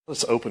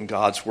Let's open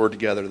God's Word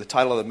together. The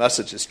title of the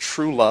message is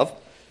True Love,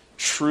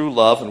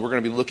 and we're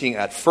going to be looking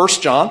at 1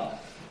 John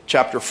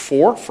chapter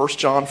 4, 1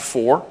 John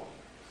 4,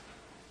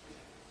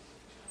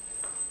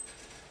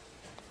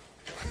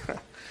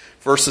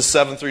 verses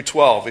 7 through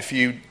 12. If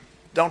you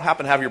don't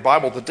happen to have your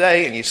Bible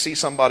today and you see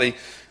somebody,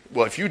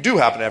 well, if you do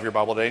happen to have your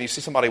Bible today and you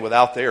see somebody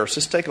without theirs,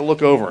 just take a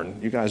look over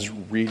and you guys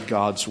read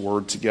God's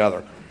Word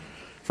together.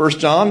 1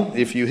 John,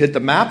 if you hit the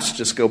maps,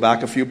 just go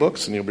back a few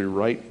books and you'll be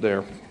right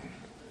there.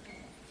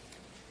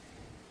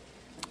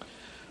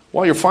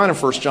 While you're finding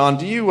 1 John,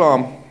 do you,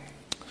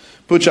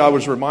 Pucha, I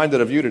was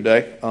reminded of you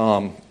today,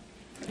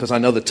 because I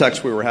know the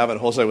text we were having,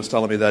 Jose was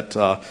telling me that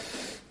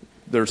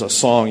there's a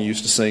song you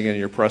used to sing in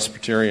your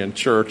Presbyterian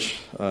church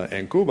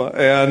in Cuba,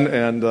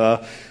 and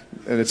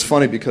it's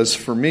funny because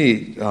for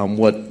me,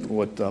 what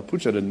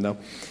Pucha didn't know,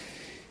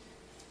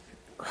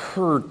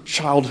 her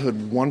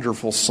childhood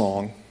wonderful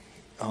song,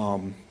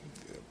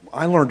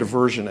 I learned a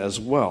version as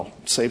well,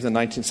 saved in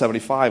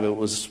 1975. It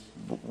was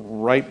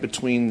right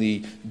between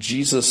the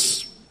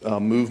Jesus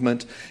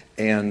movement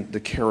and the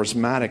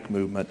charismatic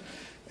movement.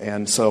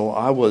 And so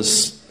I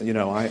was,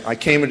 I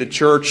came into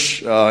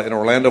church in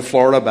Orlando,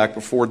 Florida, back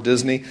before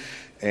Disney.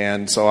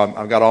 And so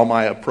I've got all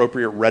my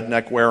appropriate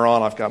redneck wear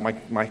on. I've got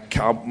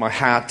my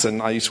hat,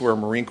 and I used to wear a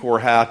Marine Corps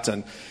hat.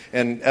 And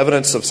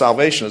evidence of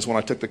salvation is when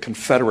I took the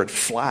Confederate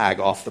flag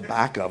off the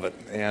back of it.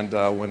 And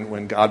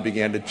when God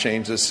began to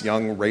change this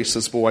young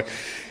racist boy.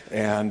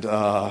 And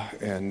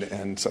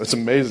so it's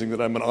amazing that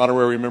I'm an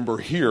honorary member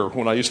here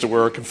when I used to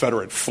wear a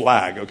Confederate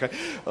flag, okay?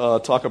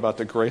 Talk about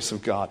the grace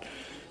of God.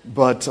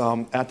 But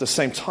at the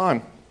same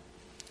time,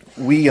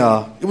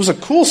 it was a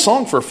cool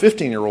song for a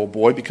 15-year-old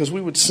boy because we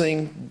would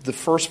sing the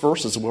first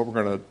verses of what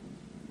we're going to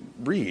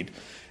read.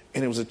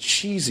 And it was a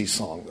cheesy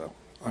song, though.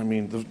 I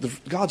mean,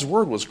 God's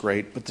Word was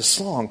great, but the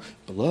song,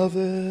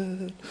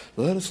 Beloved,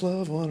 let us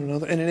love one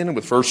another, and it ended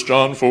with 1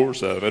 John 4,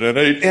 7, and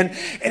 8, and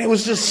it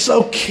was just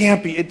so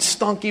campy. It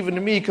stunk even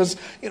to me because,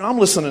 I'm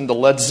listening to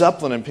Led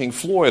Zeppelin and Pink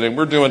Floyd, and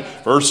we're doing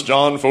 1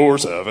 John 4,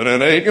 7,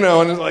 and 8,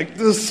 and it's like,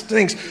 this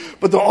stinks.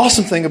 But the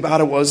awesome thing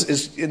about it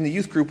is in the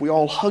youth group, we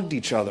all hugged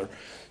each other.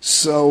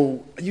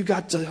 So you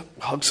got to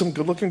hug some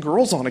good-looking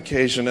girls on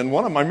occasion, and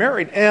one of them I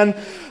married, and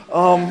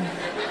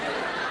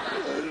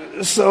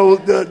so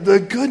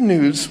the good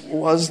news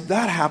was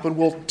that happened,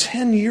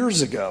 10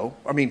 years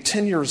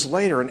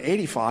later in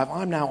 85,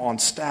 I'm now on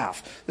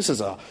staff. This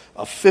is a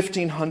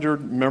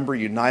 1,500-member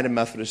United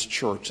Methodist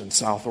Church in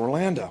South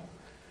Orlando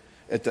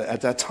at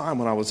that time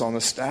when I was on the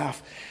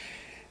staff.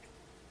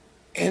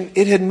 And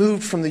it had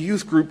moved from the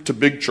youth group to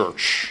big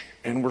church,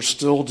 and we're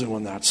still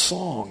doing that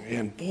song.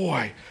 And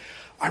boy,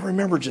 I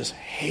remember just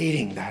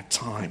hating that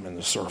time in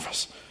the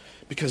service.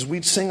 Because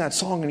we'd sing that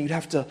song and you'd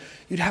have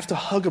to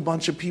hug a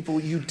bunch of people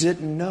you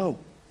didn't know.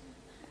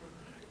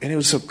 And it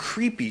was so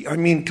creepy. I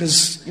mean,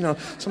 because,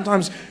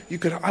 sometimes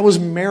I was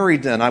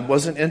married then. I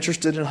wasn't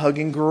interested in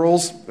hugging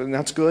girls, and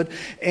that's good.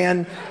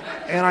 And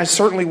I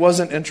certainly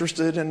wasn't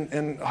interested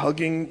in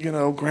hugging,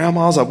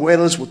 grandmas,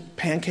 abuelas with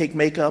pancake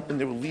makeup, and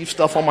they would leave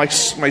stuff on my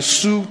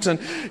suit. And,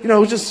 it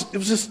was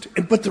just,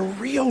 but the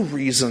real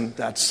reason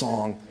that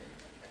song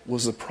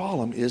was the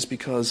problem is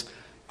because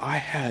I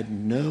had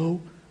no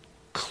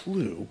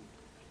clue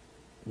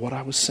what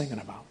I was singing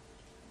about.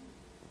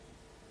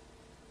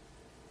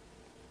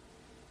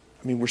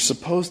 I mean, we're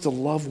supposed to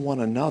love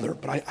one another,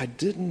 but I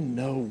didn't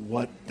know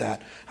I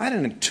had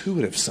an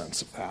intuitive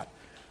sense of that,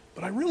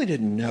 but I really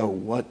didn't know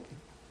what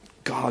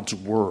God's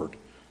Word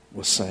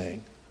was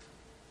saying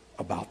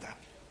about that.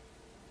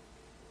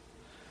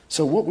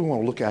 So what we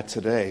want to look at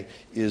today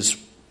is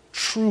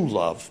true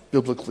love,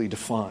 biblically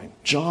defined.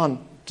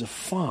 John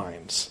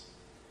defines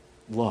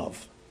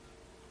love.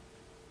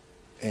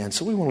 And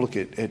so we want to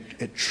look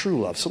at true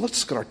love. So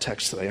let's look at our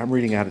text today. I'm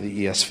reading out of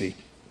the ESV.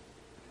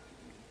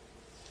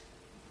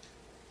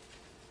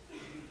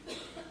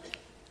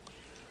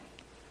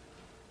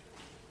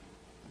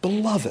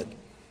 Beloved,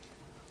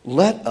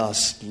 let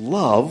us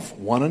love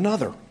one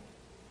another.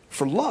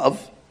 For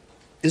love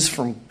is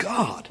from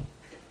God.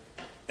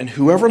 And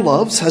whoever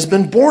loves has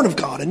been born of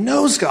God and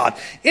knows God.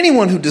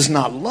 Anyone who does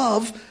not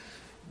love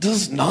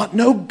does not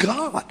know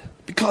God,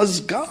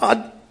 because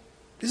God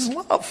is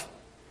love.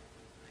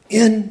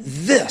 In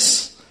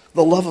this,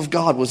 the love of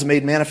God was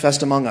made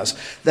manifest among us,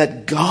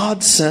 that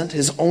God sent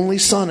His only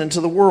Son into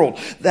the world,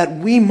 that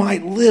we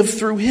might live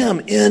through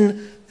Him.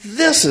 In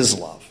this is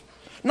love.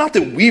 Not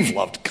that we've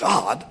loved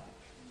God,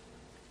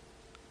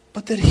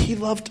 but that He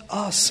loved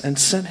us and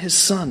sent His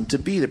Son to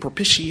be the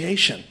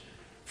propitiation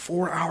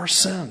for our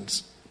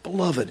sins.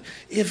 Beloved,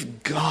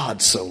 if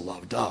God so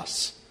loved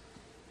us,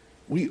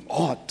 we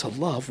ought to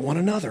love one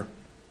another.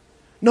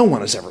 No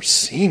one has ever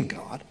seen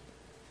God.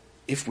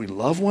 If we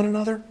love one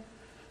another,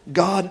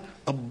 God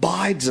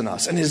abides in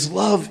us, and His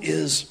love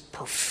is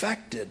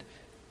perfected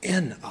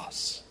in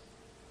us.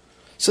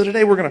 So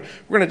today we're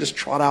gonna just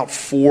trot out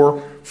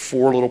four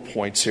little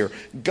points here.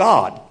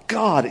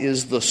 God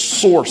is the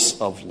source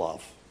of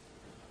love.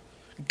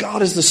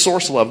 God is the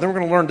source of love. Then we're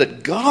going to learn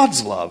that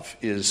God's love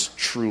is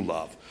true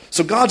love.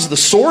 So God's the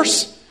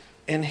source,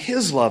 And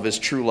his love is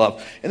true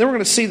love. And then we're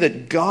going to see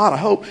that God, I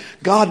hope,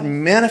 God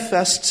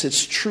manifests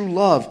his true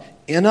love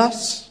in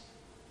us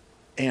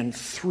and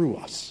through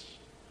us.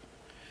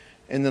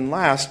 And then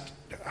last,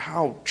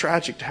 how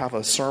tragic to have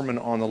a sermon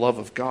on the love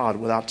of God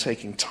without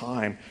taking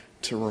time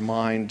to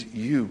remind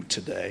you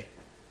today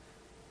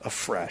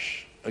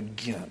afresh,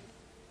 again,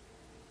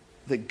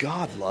 that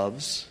God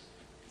loves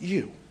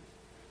you.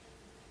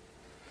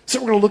 So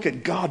we're going to look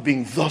at God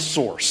being the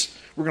source.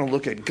 We're going to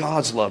look at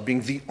God's love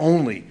being the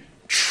only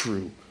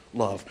true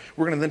love.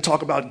 We're going to then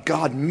talk about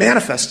God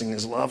manifesting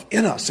his love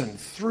in us and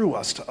through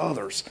us to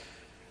others.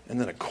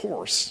 And then, of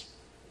course,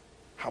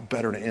 how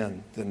better to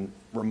end than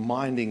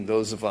reminding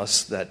those of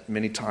us that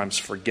many times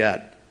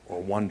forget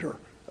or wonder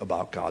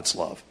about God's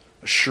love,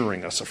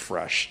 assuring us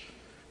afresh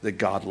that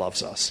God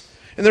loves us.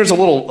 And there's a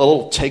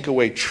little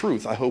takeaway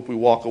truth I hope we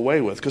walk away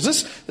with, because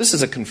this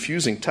is a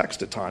confusing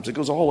text at times. It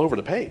goes all over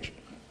the page.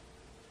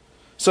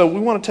 So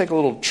we want to take a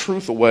little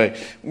truth away.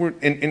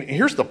 And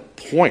here's the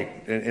point,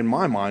 in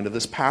my mind, of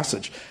this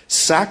passage.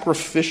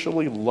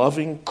 Sacrificially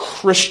loving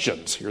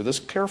Christians, hear this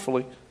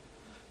carefully,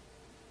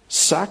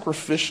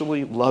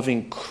 sacrificially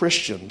loving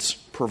Christians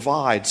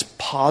provides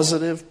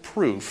positive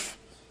proof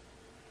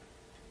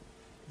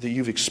that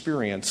you've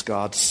experienced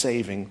God's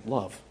saving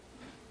love.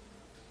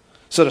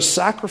 So to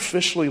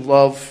sacrificially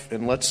love,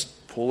 and let's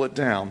pull it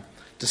down,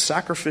 to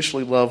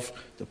sacrificially love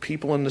the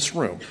people in this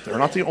room. They're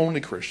not the only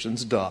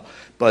Christians,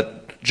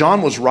 but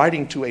John was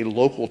writing to a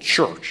local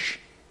church,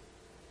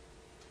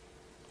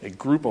 a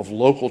group of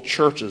local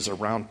churches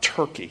around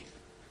Turkey.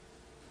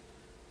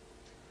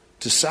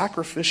 To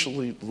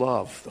sacrificially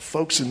love the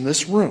folks in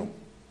this room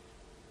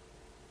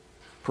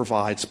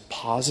provides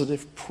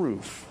positive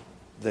proof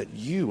that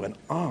you and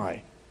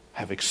I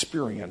have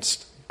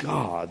experienced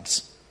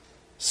God's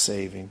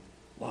saving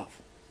love.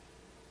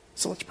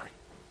 So let's pray.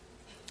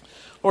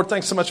 Lord,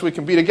 thanks so much we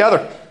can be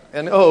together.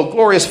 And oh,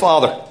 glorious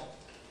Father,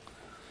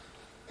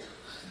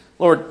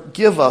 Lord,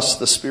 give us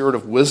the spirit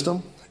of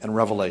wisdom and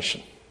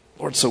revelation,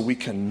 Lord, so we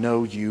can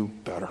know you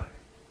better.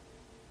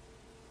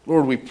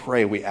 Lord, we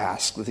pray, we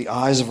ask that the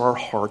eyes of our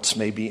hearts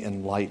may be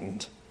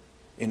enlightened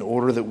in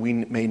order that we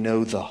may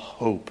know the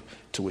hope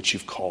to which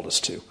you've called us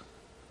to.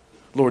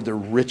 Lord, the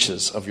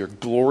riches of your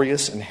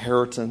glorious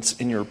inheritance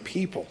in your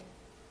people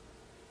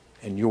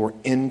and your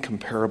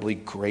incomparably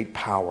great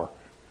power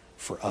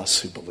for us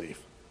who believe.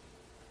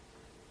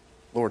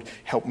 Lord,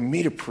 help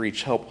me to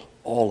preach, help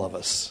all of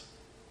us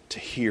to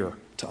hear,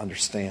 to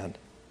understand,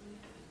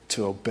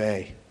 to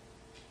obey,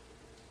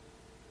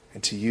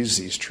 and to use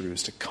these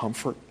truths to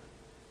comfort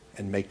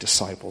and make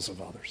disciples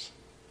of others.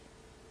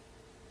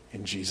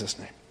 In Jesus'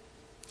 name,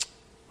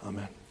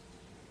 amen.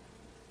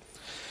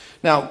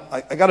 Now,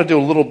 I got to do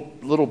a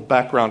little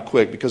background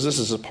quick, because this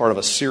is a part of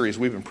a series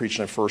we've been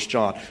preaching in 1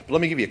 John. But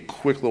let me give you a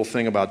quick little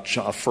thing about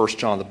 1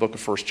 John, the book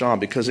of 1 John,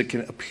 because it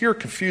can appear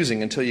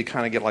confusing until you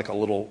kind of get like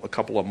a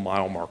couple of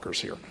mile markers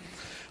here.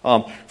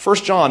 1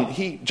 John,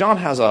 John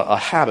has a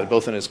habit,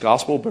 both in his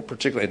gospel, but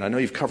particularly, and I know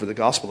you've covered the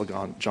gospel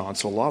of John,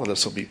 so a lot of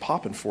this will be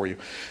popping for you.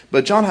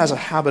 But John has a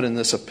habit in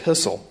this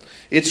epistle.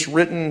 It's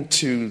written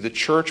to the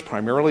church,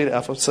 primarily to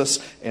Ephesus,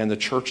 and the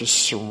churches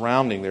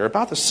surrounding there,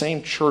 about the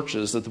same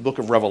churches that the book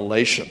of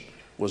Revelation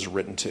was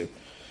written to.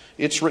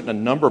 It's written a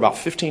number, about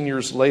 15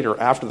 years later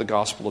after the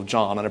Gospel of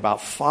John, and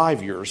about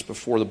 5 years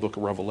before the book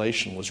of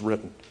Revelation was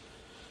written.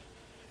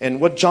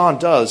 And what John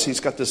does, he's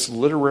got this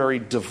literary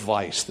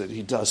device that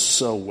he does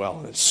so well,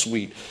 and it's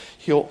sweet.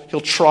 He'll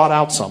trot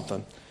out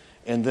something,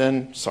 and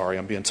then, sorry,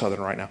 I'm being southern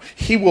right now.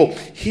 He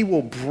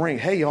will bring,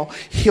 hey y'all,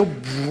 he'll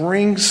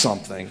bring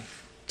something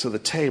to the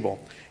table,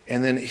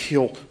 and then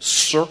he'll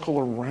circle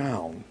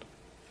around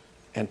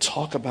and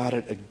talk about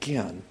it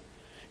again,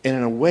 and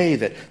in a way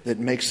that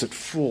makes it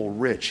full,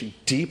 rich. He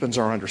deepens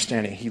our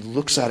understanding. He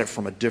looks at it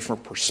from a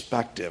different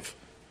perspective.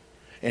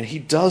 And he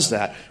does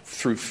that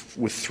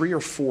with 3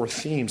 or 4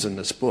 themes in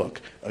this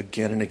book,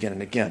 again and again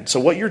and again. So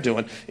what you're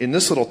doing in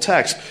this little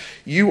text,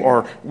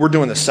 we're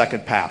doing the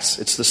second pass.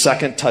 It's the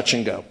second touch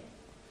and go.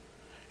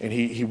 And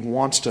he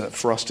wants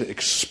for us to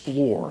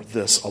explore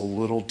this a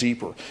little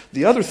deeper.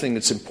 The other thing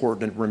that's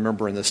important to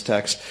remember in this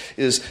text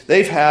is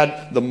they've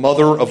had the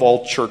mother of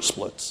all church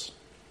splits.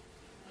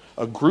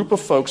 A group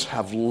of folks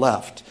have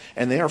left,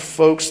 and they are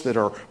folks that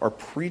are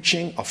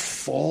preaching a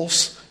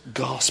false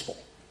gospel.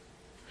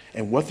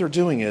 And what they're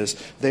doing is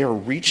they are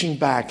reaching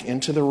back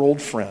into their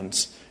old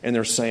friends, and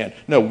they're saying,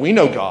 no, we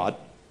know God.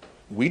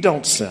 We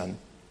don't sin.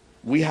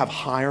 We have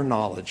higher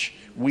knowledge.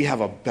 We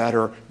have a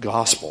better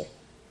gospel.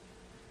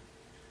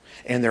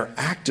 And they're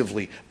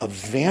actively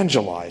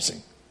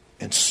evangelizing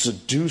and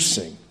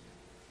seducing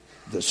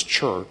this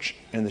church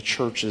and the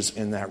churches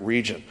in that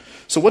region.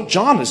 So what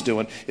John is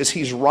doing is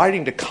he's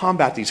writing to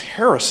combat these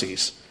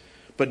heresies,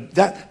 but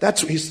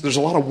there's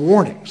a lot of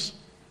warnings.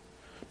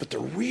 But the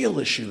real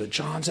issue that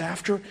John's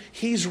after,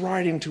 he's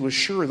writing to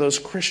assure those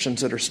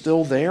Christians that are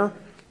still there,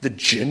 the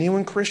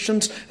genuine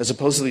Christians, as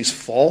opposed to these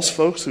false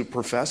folks who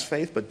profess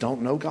faith but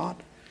don't know God.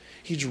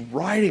 He's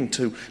writing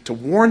to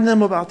warn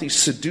them about these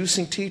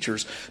seducing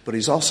teachers, but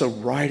he's also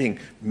writing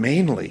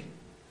mainly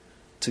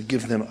to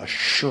give them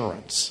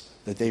assurance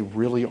that they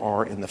really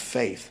are in the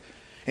faith.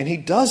 And he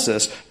does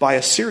this by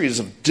a series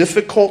of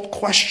difficult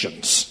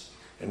questions,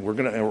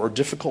 or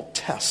difficult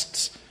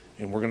tests.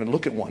 And we're going to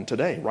look at one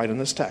today, right in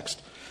this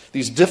text.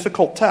 These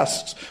difficult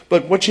tests.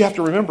 But what you have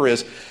to remember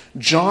is,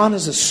 John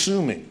is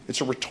assuming, it's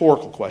a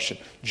rhetorical question,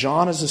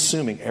 John is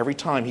assuming every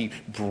time he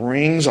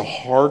brings a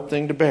hard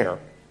thing to bear,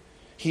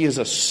 he is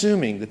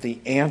assuming that the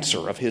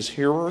answer of his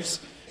hearers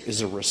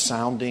is a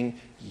resounding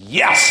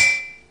yes.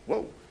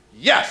 Whoa,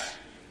 yes.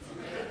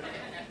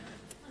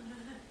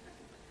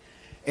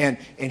 And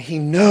he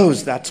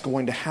knows that's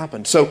going to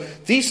happen. So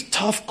these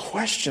tough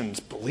questions,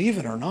 believe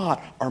it or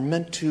not, are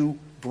meant to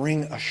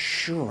bring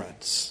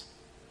assurance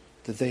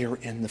that they are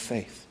in the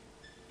faith.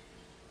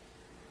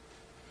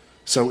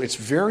 So it's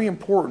very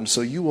important,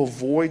 so you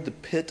avoid the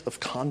pit of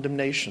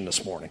condemnation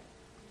this morning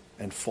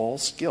and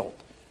false guilt,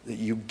 that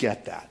you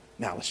get that.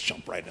 Now let's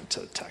jump right into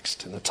the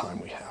text in the time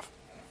we have.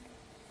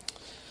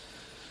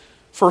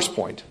 First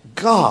point,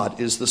 God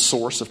is the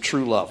source of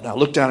true love. Now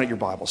look down at your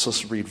Bible. So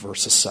let's read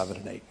verses 7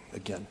 and 8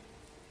 again.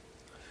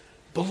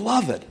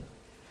 Beloved,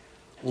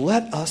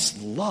 let us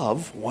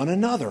love one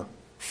another,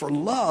 for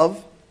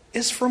love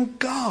is from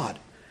God.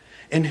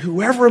 And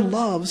whoever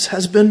loves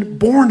has been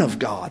born of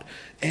God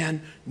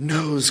and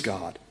knows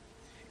God.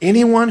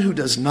 Anyone who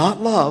does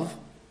not love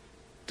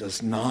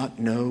does not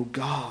know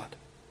God,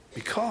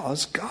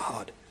 because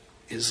God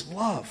is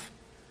love.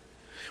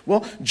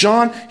 Well,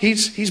 John,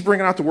 he's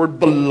bringing out the word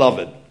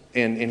beloved.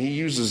 And he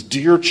uses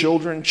dear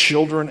children,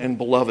 children, and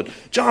beloved.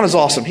 John is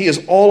awesome. He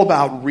is all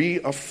about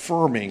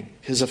reaffirming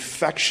his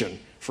affection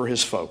for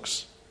his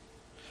folks.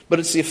 But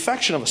it's the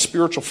affection of a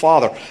spiritual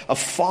father, a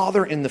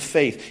father in the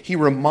faith. He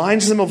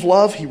reminds them of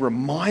love. He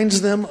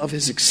reminds them of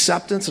his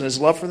acceptance and his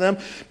love for them.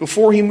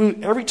 Before he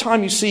moves, every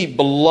time you see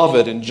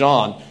beloved in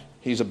John,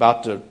 he's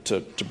about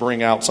to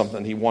bring out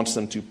something he wants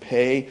them to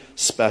pay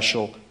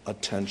special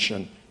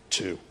attention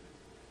to.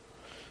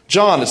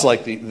 John is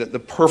like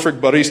the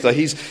perfect barista.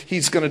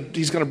 He's going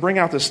to bring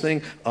out this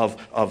thing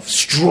of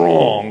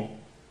strong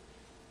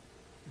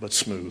but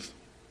smooth.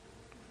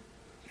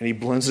 And he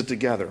blends it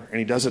together. And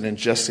he does it in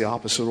just the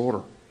opposite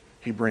order.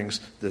 He brings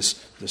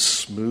this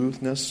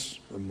smoothness,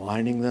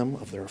 reminding them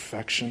of their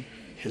affection,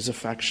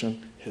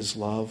 his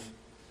love,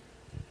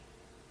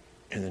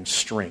 and then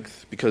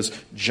strength. Because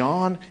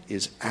John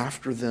is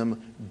after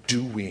them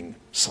doing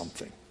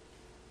something.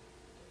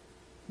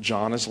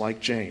 John is like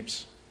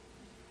James.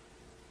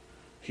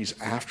 He's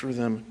after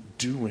them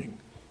doing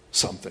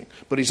something.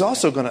 But he's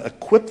also going to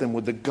equip them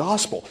with the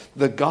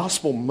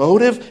gospel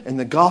motive and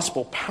the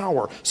gospel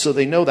power, so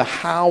they know the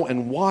how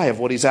and why of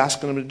what he's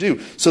asking them to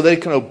do, so they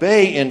can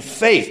obey in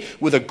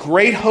faith with a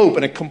great hope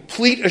and a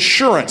complete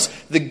assurance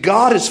that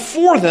God is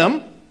for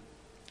them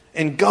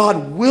and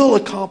God will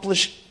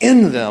accomplish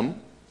in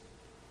them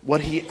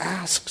what he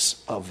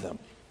asks of them.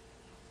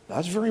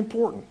 That's very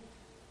important.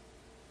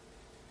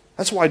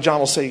 That's why John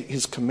will say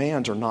his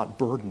commands are not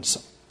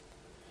burdensome.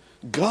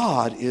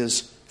 God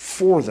is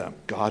for them.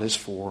 God is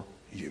for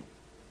you.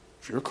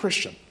 If you're a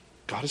Christian,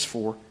 God is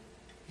for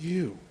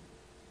you.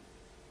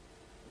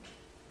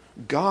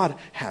 God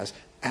has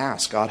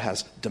asked, God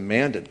has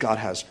demanded, God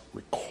has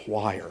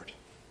required.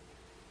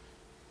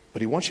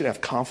 But he wants you to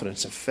have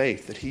confidence and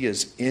faith that he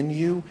is in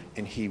you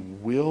and he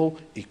will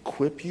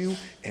equip you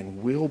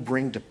and will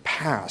bring to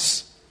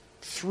pass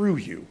through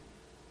you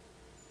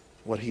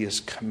what he has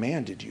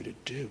commanded you to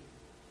do.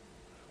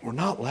 We're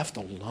not left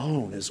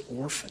alone as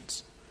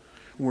orphans.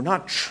 We're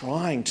not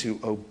trying to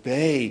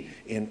obey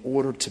in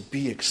order to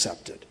be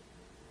accepted.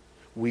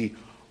 We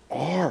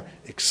are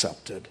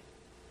accepted.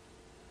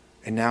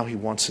 And now he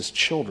wants his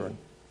children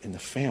in the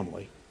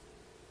family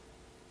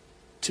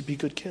to be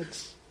good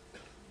kids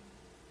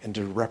and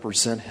to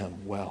represent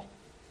him well.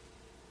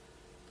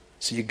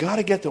 So you got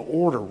to get the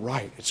order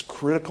right. It's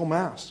critical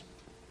mass.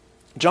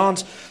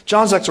 John's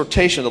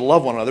exhortation to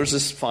love one another is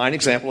this fine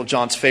example of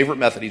John's favorite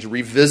method. He's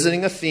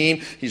revisiting a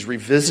theme. He's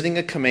revisiting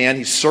a command.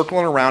 He's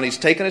circling around. He's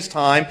taking his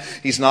time.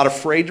 He's not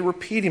afraid to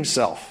repeat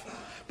himself.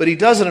 But he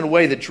does it in a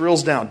way that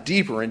drills down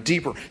deeper and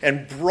deeper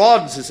and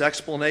broadens his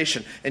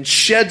explanation and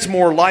sheds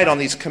more light on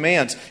these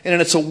commands.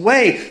 And it's a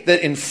way that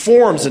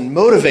informs and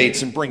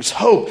motivates and brings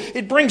hope.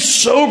 It brings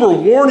sober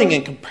warning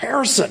and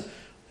comparison.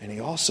 And he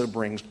also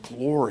brings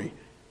glory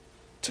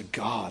to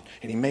God,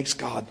 and he makes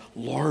God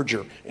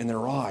larger in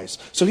their eyes.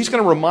 So he's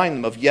going to remind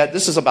them of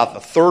this is about the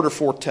third or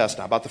fourth test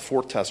now, about the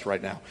fourth test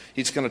right now.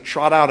 He's going to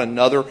trot out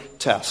another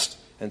test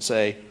and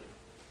say,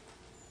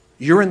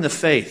 you're in the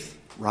faith,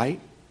 right?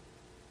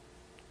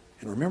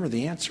 And remember,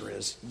 the answer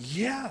is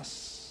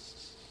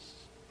yes.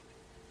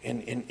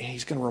 And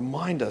he's going to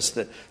remind us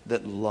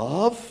that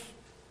love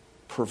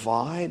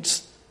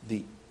provides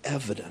the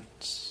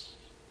evidence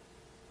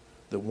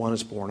that one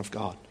is born of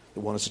God,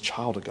 that one is a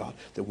child of God,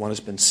 that one has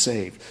been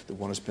saved, that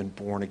one has been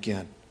born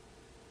again.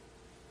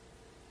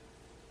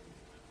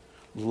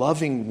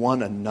 Loving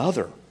one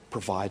another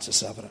provides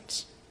this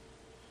evidence.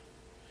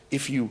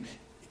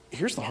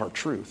 Here's the hard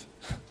truth.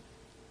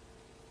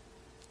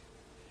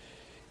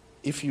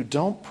 If you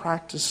don't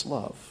practice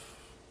love,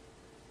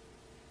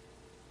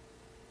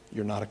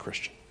 you're not a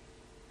Christian.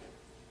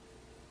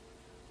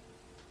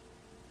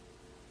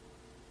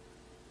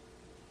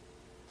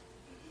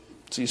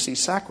 So you see,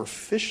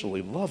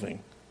 sacrificially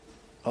loving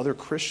other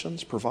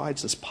Christians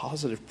provides this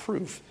positive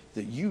proof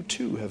that you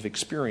too have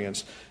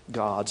experienced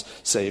God's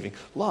saving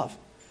love.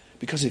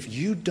 Because if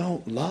you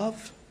don't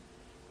love,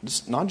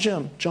 not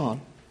Jim,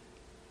 John,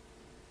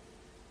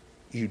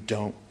 you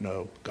don't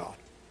know God.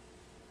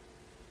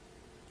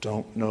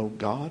 Don't know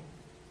God,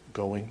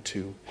 going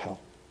to hell.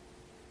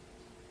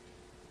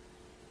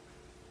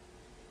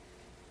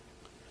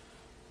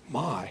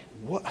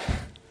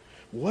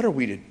 What are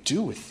we to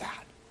do with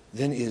that?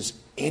 Then is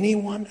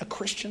anyone a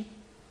Christian?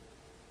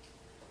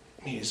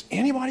 I mean, is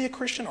anybody a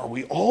Christian? Are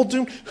we all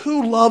doomed?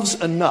 Who loves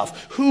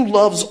enough? Who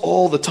loves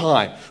all the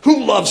time?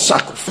 Who loves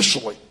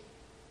sacrificially?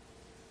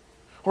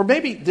 Or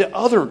maybe the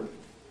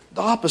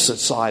opposite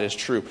side is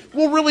true.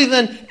 Well, really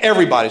then,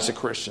 everybody's a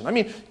Christian. I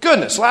mean,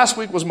 goodness, last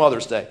week was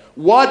Mother's Day.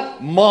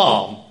 What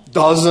mom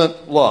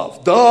doesn't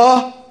love?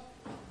 Duh!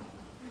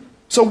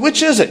 So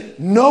which is it?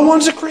 No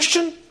one's a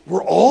Christian?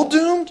 We're all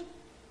doomed?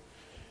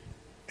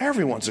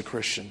 Everyone's a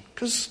Christian.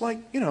 Because,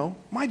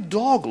 my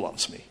dog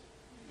loves me.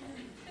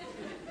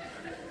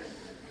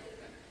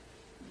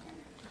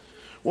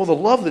 Well, the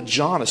love that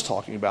John is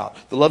talking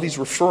about, the love he's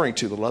referring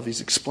to, the love he's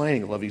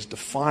explaining, the love he's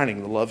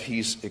defining, the love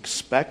he's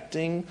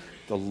expecting,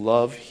 the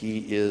love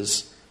he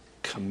is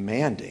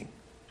commanding,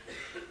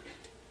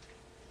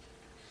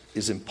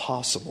 is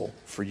impossible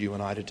for you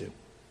and I to do.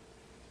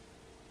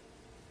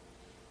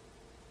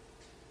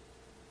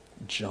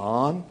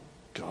 John,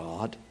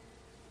 God,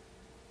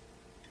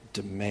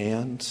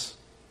 demands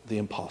the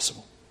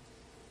impossible.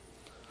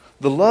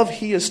 The love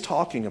he is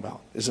talking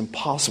about is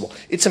impossible.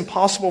 It's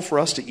impossible for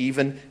us to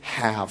even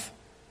have.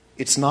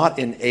 It's not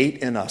innate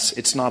in us.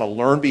 It's not a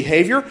learned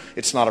behavior.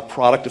 It's not a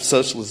product of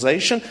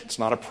socialization. It's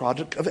not a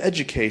product of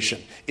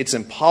education. It's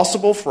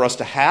impossible for us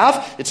to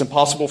have. It's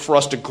impossible for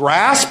us to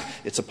grasp.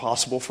 It's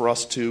impossible for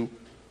us to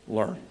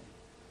learn.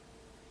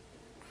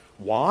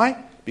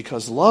 Why?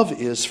 Because love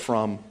is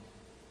from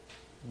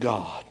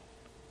God.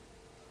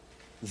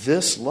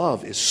 This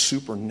love is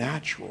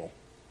supernatural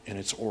in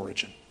its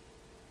origin.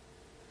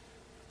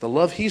 The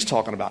love he's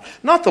talking about.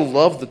 Not the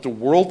love that the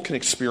world can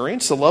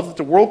experience, the love that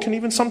the world can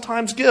even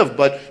sometimes give,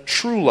 but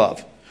true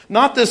love.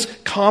 Not this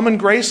common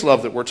grace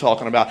love that we're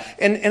talking about.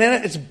 And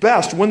at its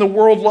best, when the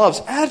world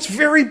loves, at its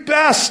very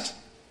best,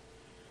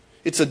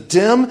 it's a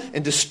dim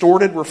and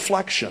distorted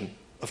reflection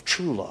of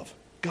true love,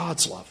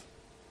 God's love.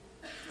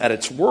 At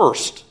its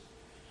worst,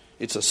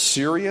 it's a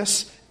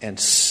serious and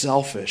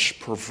selfish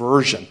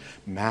perversion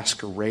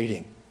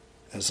masquerading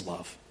as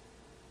love.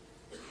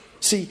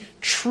 See,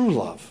 true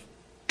love,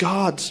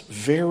 God's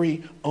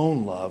very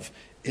own love,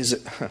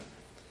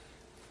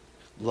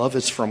 love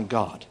is from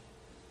God.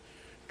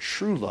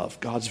 True love,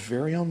 God's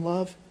very own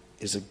love,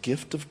 is a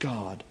gift of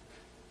God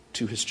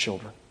to his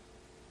children.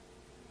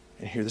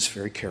 And hear this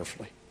very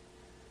carefully.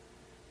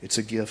 It's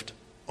a gift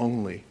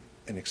only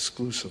and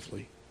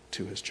exclusively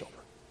to his children.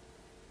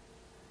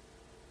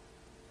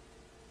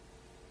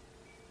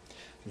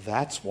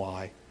 That's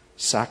why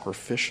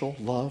sacrificial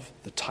love,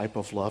 the type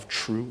of love,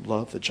 true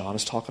love that John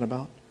is talking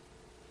about,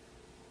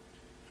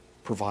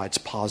 provides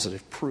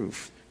positive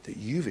proof that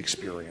you've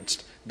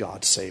experienced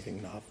God's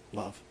saving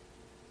love.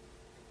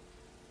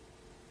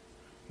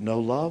 No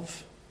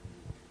love,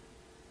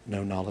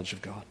 no knowledge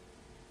of God.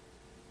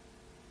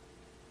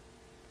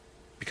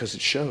 Because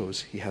it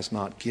shows he has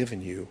not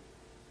given you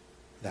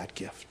that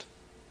gift.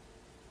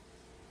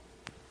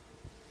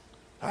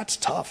 That's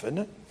tough, isn't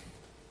it?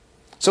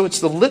 So it's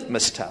the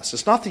litmus test.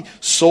 It's not the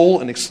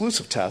sole and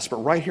exclusive test, but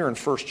right here in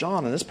 1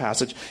 John in this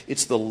passage,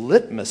 it's the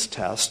litmus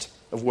test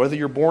of whether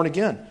you're born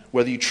again,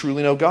 whether you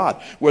truly know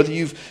God, whether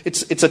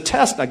it's a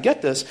test, now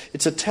get this,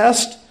 it's a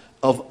test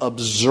of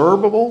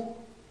observable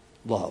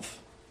love.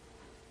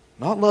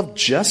 Not love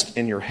just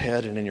in your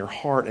head and in your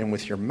heart and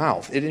with your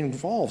mouth. It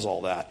involves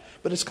all that,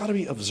 but it's got to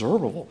be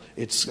observable.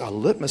 It's a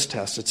litmus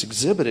test. It's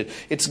exhibited.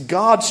 It's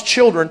God's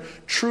children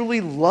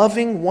truly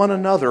loving one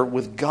another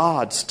with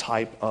God's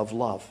type of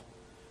love.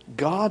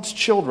 God's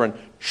children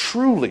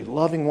truly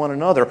loving one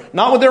another,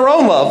 not with their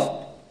own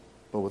love,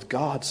 but with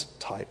God's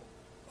type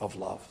of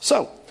love.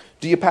 So,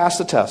 do you pass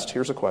the test?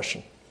 Here's a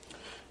question.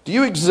 Do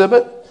you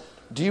exhibit?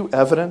 Do you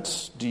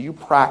evidence? Do you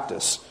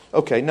practice?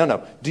 Okay,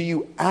 no. Do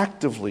you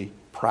actively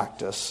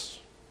practice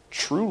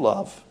true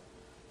love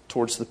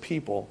towards the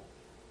people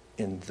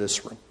in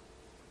this room?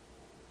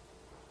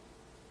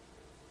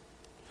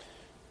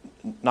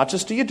 Not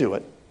just do you do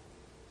it,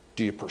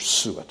 do you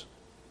pursue it?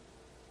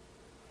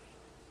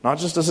 Not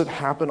just does it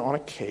happen on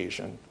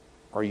occasion,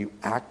 are you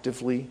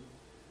actively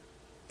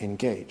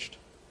engaged?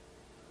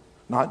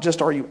 Not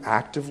just are you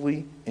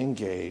actively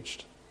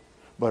engaged,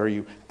 but are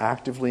you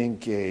actively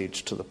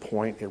engaged to the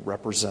point it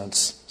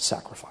represents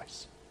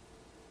sacrifice?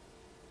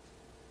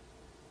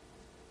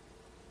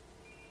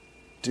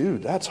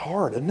 Dude, that's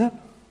hard, isn't it?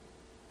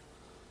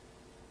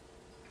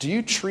 Do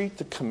you treat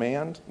the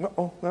command?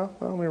 No,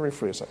 let me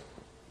rephrase it.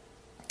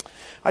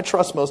 I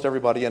trust most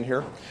everybody in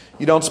here.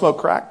 You don't smoke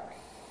crack?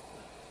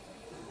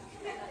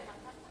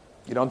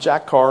 You don't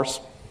jack cars.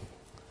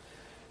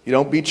 You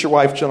don't beat your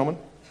wife, gentlemen.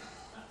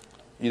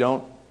 You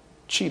don't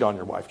cheat on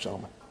your wife,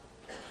 gentlemen.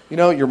 You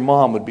know, your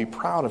mom would be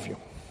proud of you.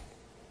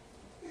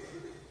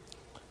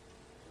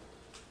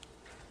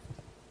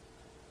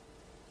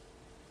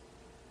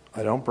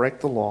 I don't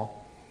break the law.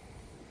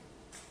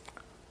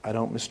 I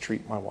don't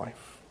mistreat my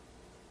wife.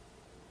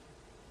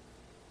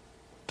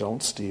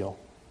 Don't steal.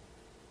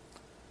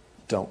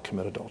 Don't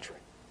commit adultery.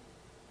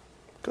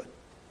 Good.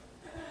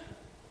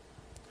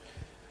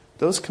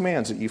 Those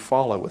commands that you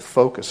follow with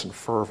focus and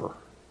fervor,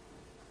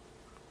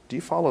 do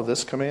you follow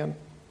this command?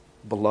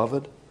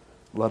 Beloved,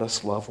 let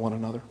us love one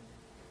another.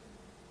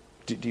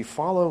 Do you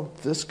follow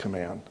this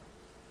command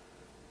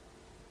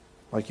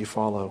like you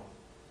follow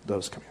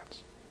those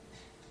commands?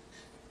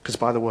 Because,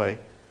 by the way,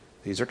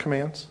 these are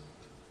commands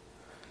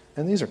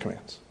and these are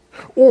commands.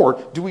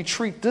 Or do we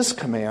treat this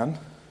command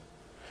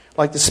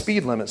like the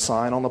speed limit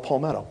sign on the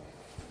Palmetto?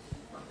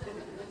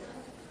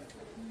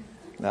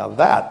 Now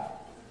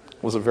that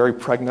was a very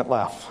pregnant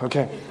laugh.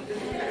 Okay.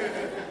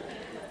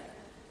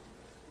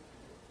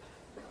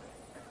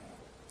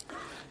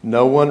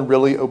 No one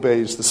really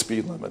obeys the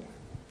speed limit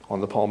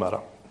on the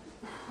Palmetto,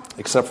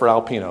 except for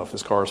Alpino if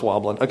his car is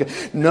wobbling. Okay,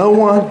 no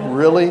one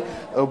really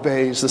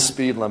obeys the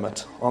speed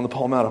limit on the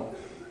Palmetto.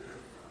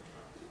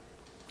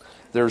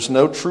 There's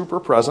no trooper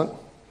present.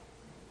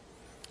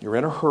 You're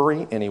in a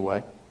hurry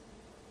anyway.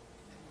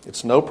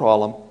 It's no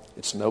problem.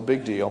 It's no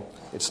big deal.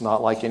 It's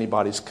not like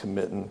anybody's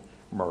committing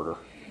murder.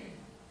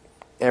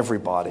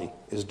 Everybody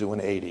is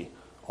doing 80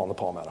 on the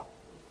Palmetto.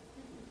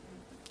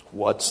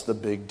 What's the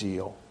big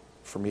deal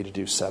for me to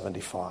do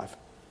 75?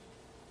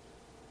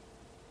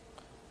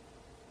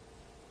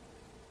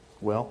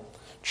 Well,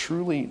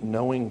 truly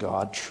knowing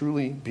God,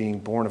 truly being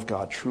born of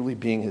God, truly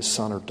being his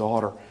son or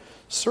daughter,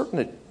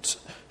 shouldn't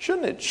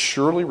it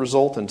surely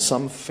result in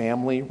some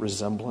family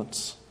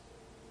resemblance?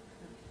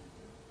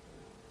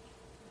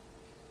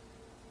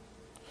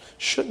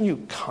 Shouldn't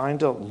you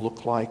kind of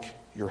look like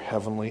your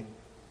heavenly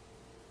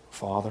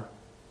Father?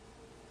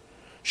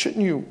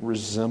 Shouldn't you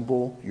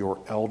resemble your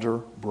elder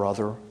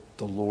brother,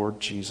 the Lord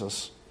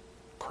Jesus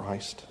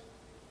Christ?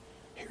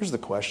 Here's the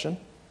question.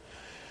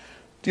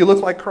 Do you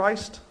look like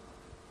Christ?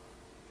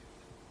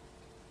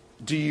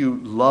 Do you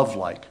love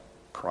like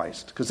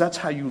Christ? Because that's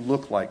how you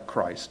look like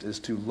Christ, is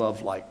to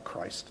love like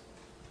Christ.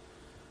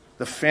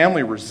 The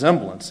family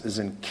resemblance is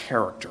in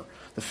character.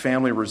 The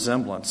family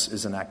resemblance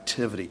is in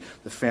activity.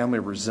 The family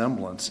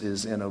resemblance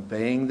is in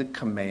obeying the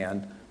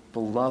command,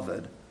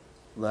 beloved,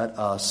 let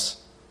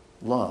us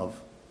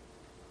love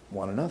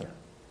one another.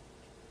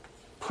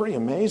 Pretty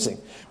amazing.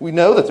 We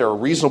know that there are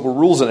reasonable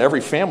rules in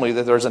every family,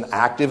 that there's an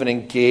active and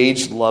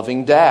engaged,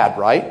 loving dad,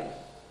 right?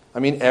 I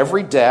mean,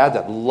 every dad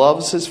that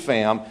loves his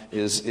fam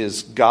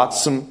is got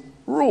some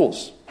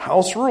rules,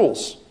 house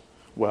rules.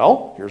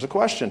 Well, here's a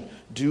question.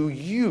 Do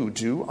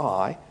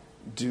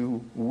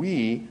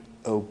we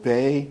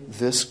obey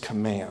this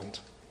command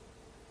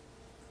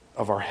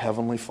of our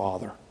Heavenly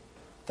Father,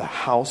 the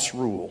house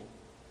rule?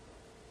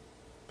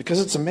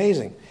 Because it's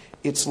amazing.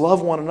 It's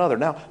love one another.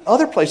 Now,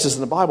 other places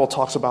in the Bible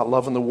talks about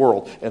loving the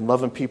world and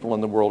loving people in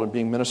the world and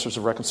being ministers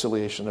of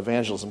reconciliation,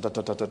 evangelism,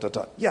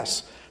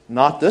 Yes,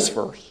 not this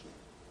verse.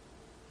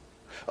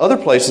 Other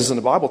places in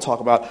the Bible talk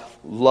about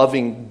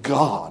loving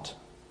God.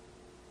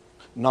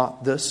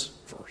 Not this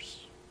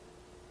verse.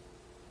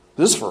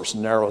 This verse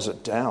narrows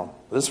it down.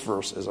 This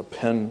verse is a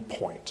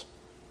pinpoint.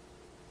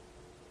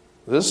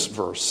 This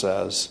verse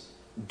says,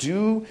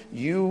 do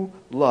you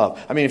love?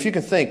 I mean, if you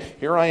can think,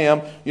 here I am,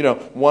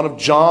 one of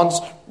John's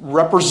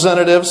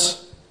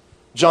representatives.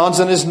 John's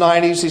in his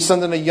 90s. He's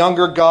sending a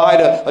younger guy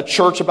to a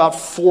church about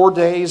 4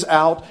 days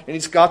out. And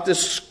he's got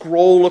this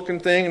scroll-looking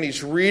thing, and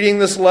he's reading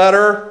this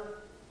letter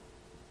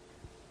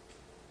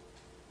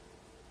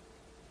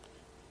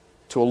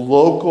to a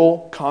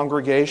local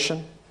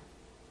congregation,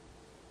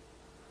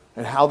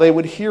 and how they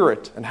would hear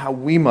it and how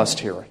we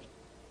must hear it.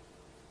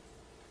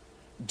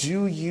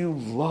 Do you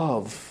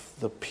love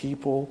the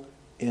people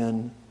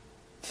in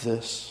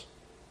this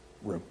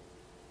room?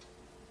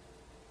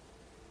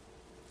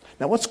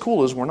 Now, what's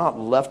cool is we're not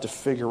left to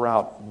figure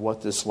out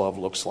what this love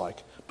looks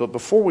like. But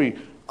before we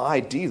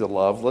ID the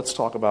love, let's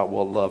talk about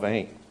what love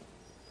ain't.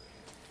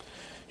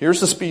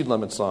 Here's the speed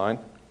limit sign.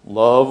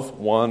 Love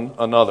one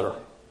another.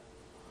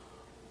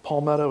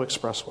 Palmetto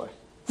Expressway.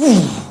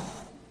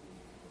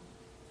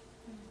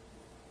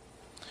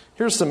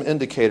 Here's some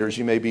indicators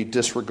you may be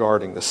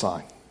disregarding the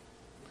sign.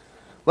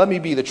 Let me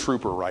be the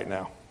trooper right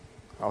now.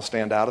 I'll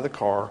stand out of the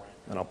car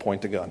and I'll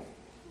point the gun.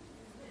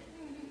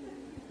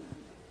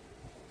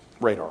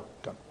 Radar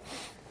gun.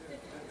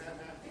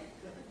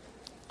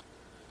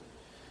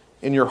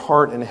 In your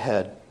heart and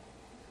head,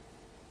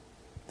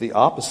 the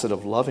opposite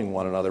of loving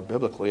one another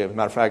biblically. As a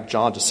matter of fact,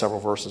 John, just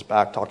several verses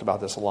back, talked about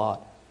this a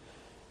lot.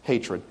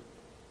 Hatred.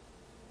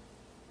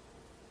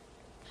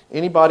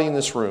 Anybody in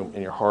this room,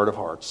 in your heart of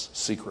hearts,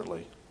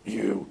 secretly,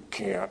 you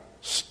can't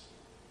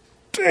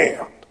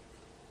stand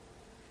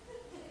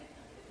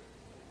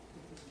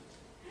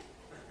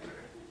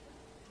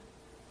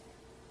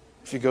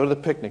If you go to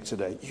the picnic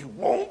today, you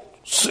won't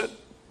sit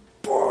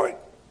by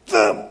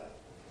them.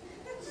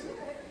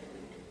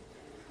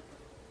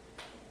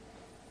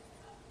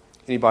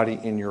 Anybody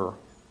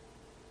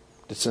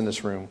that's in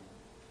this room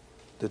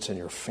that's in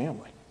your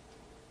family?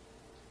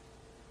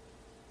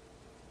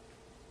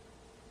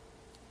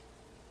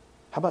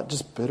 How about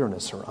just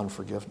bitterness or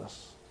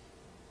unforgiveness?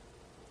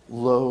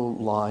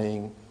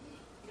 Low-lying,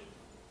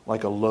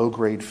 like a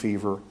low-grade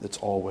fever that's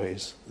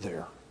always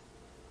there.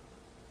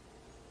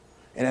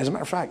 And as a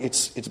matter of fact,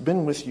 it's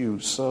been with you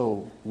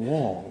so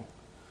long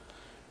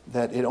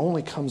that it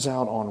only comes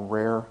out on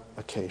rare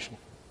occasion.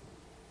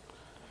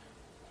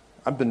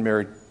 I've been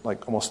married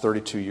like almost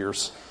 32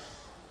 years.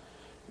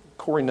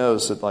 Corey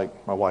knows that,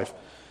 like my wife,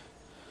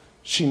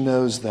 she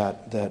knows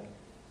that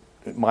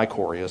my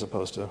Corey as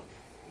opposed to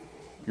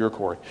your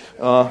Corey.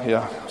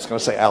 Yeah, I was going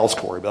to say Al's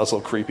Corey, but that's a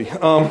little creepy.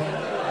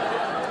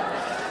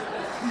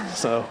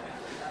 So,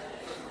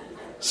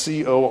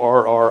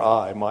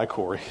 Corri, my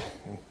Corey.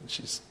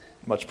 She's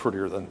much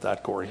prettier than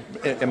that Corey,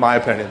 in my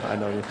opinion. I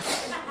know you.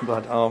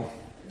 But,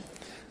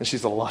 and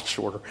she's a lot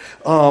shorter.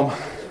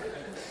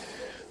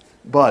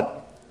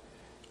 But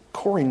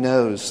Corey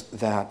knows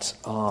that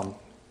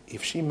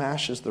if she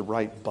mashes the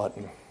right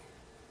button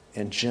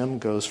and Jim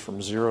goes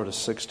from 0 to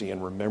 60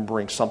 and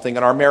remembering something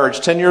in our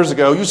marriage 10 years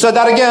ago, you said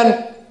that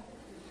again.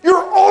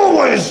 You're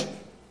always...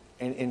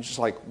 And just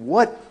like,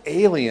 what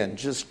alien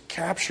just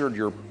captured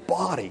your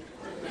body?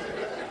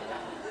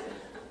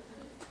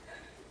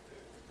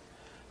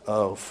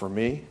 Oh, for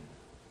me,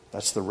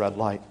 that's the red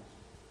light.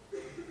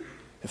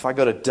 If I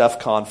go to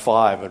DEFCON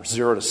 5 at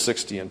 0 to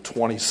 60 in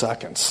 20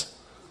 seconds,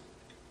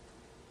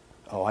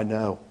 oh, I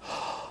know.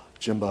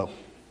 Jimbo,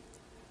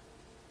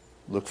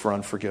 look for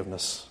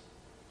unforgiveness.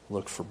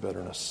 Look for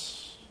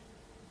bitterness.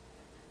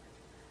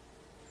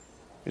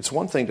 It's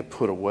one thing to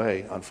put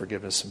away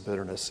unforgiveness and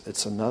bitterness.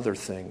 It's another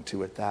thing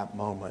to, at that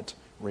moment,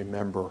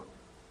 remember,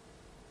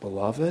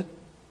 beloved,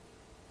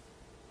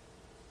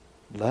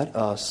 let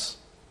us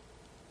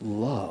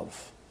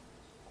love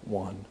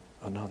one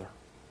another.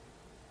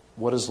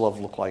 What does love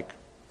look like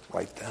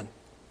right then?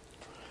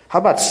 How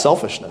about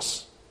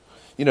selfishness?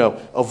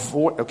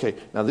 Avoid, okay,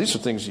 now these are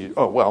things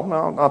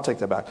I'll take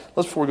that back.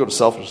 Before we go to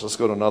selfishness, let's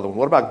go to another one.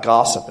 What about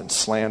gossip and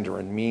slander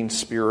and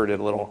mean-spirited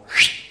little...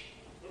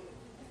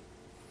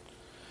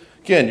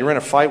 Again, you're in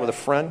a fight with a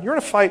friend. You're in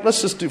a fight,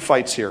 let's just do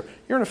fights here.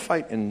 You're in a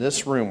fight in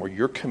this room where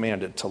you're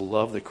commanded to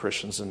love the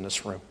Christians in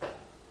this room.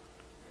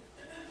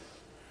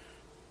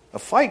 A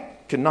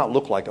fight cannot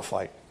look like a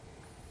fight.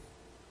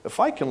 A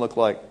fight can look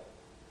like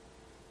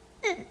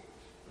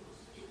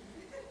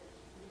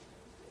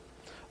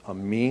a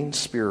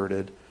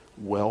mean-spirited,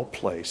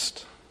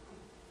 well-placed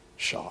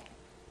shot.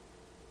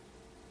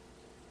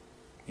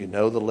 You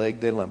know the leg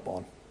they limp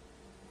on.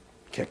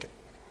 Kick it.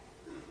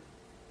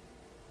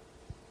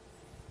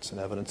 It's an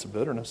evidence of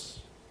bitterness.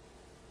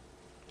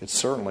 It's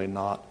certainly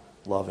not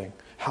loving.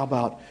 How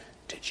about,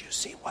 did you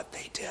see what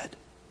they did?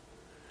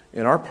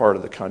 In our part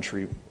of the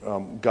country,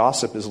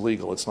 gossip is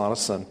legal. It's not a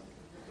sin.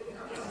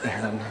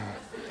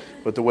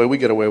 But the way we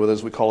get away with it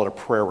is we call it a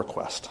prayer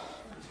request.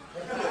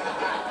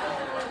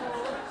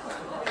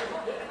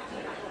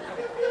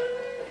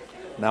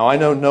 Now, I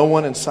know no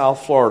one in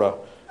South Florida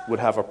would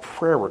have a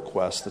prayer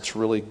request that's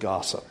really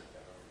gossip.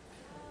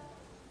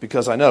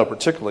 Because I know,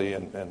 particularly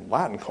in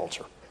Latin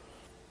culture,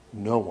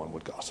 no one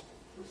would gossip.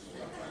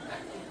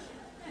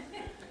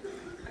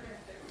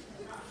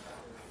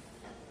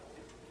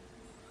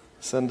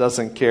 Sin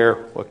doesn't care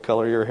what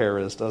color your hair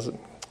is, does it?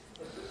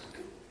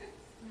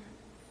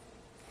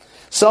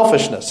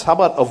 Selfishness. How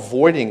about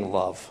avoiding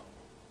love?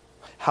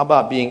 How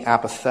about being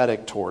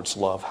apathetic towards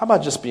love? How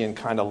about just being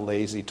kind of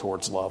lazy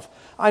towards love?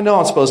 I know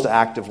I'm supposed to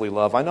actively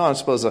love. I know I'm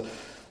supposed to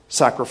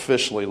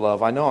sacrificially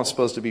love. I know I'm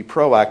supposed to be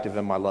proactive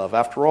in my love.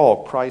 After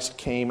all, Christ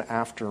came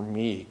after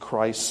me.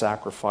 Christ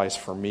sacrificed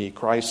for me.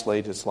 Christ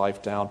laid his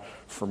life down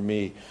for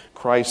me.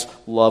 Christ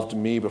loved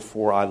me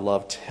before I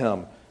loved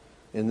him.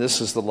 And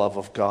this is the love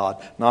of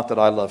God. Not that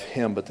I love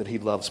him, but that he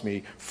loves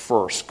me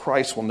first.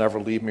 Christ will never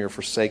leave me or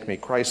forsake me.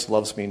 Christ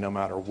loves me no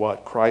matter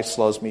what. Christ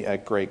loves me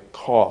at great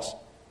cost.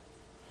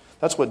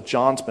 That's what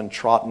John's been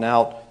trotting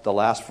out the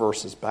last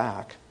verses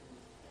back.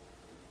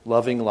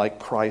 Loving like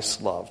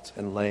Christ loved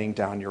and laying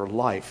down your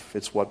life.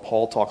 It's what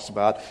Paul talks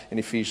about in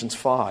Ephesians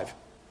 5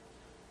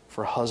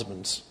 for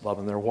husbands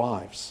loving their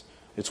wives.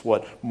 It's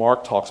what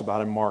Mark talks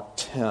about in Mark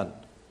 10,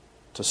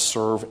 to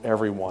serve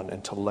everyone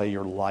and to lay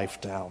your life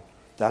down.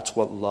 That's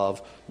what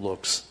love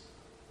looks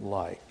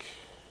like.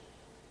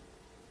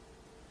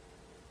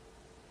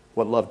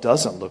 What love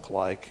doesn't look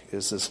like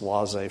is this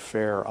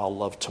laissez-faire, I'll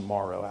love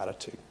tomorrow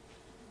attitude.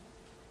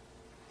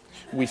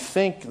 We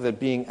think that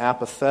being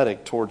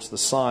apathetic towards the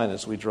sign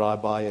as we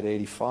drive by at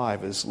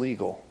 85 is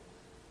legal.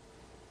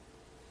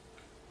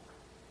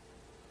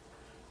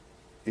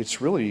 It's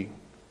really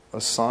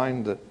a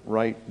sign that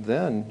right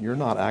then you're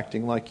not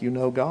acting like you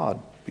know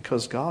God,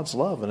 because God's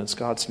love and it's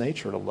God's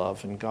nature to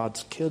love, and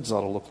God's kids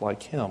ought to look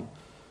like him.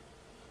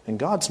 And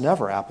God's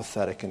never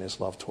apathetic in his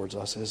love towards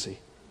us, is he?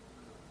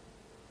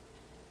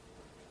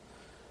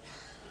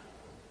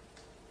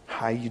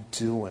 how you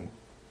doing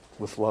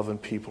with loving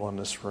people in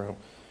this room?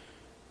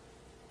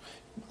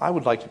 I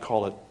would like to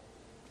call it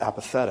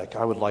apathetic.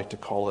 I would like to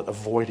call it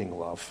avoiding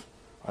love.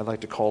 I'd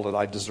like to call it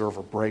I deserve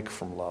a break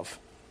from love.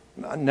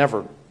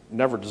 Never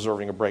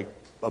deserving a break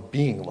of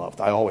being loved.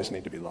 I always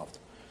need to be loved.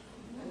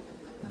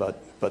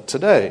 But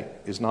today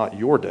is not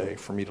your day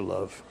for me to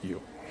love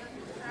you.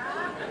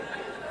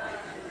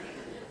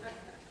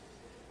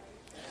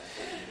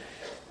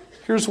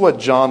 Here's what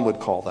John would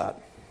call that: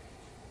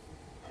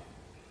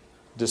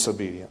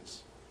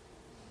 disobedience.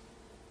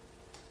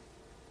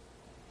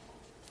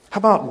 How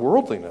about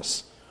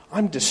worldliness?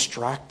 I'm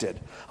distracted.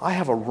 I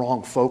have a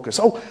wrong focus.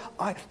 Oh,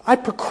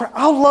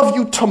 I'll love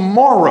you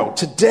tomorrow.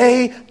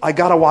 Today, I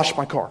got to wash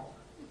my car.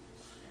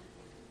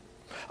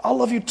 I'll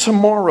love you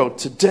tomorrow.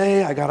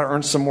 Today, I got to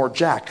earn some more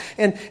jack.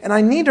 And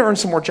I need to earn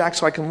some more jack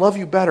so I can love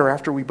you better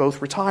after we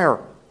both retire.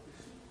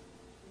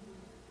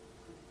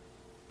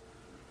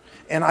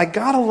 And I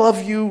got to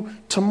love you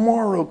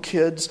tomorrow,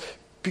 kids,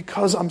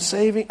 because I'm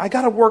saving. I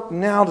got to work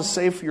now to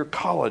save for your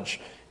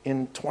college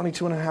in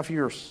 22 and a half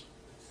years.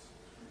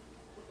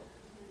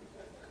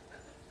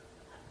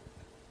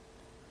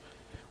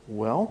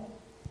 Well,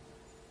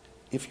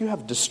 if you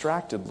have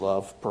distracted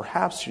love,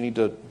 perhaps you need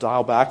to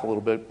dial back a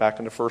little bit, back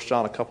into 1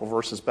 John, a couple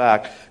verses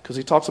back, because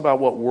he talks about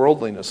what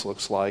worldliness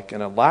looks like,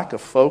 and a lack of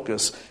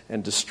focus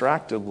and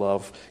distracted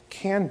love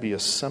can be a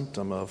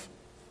symptom of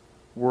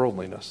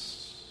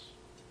worldliness.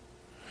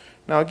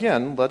 Now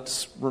again,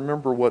 let's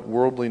remember what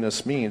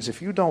worldliness means.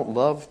 If you don't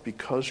love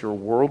because you're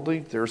worldly,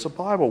 there's a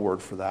Bible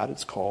word for that.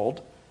 It's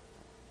called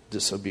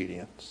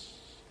disobedience.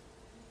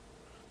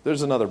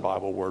 There's another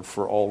Bible word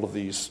for all of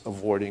these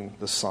avoiding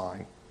the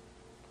sign.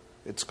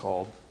 It's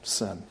called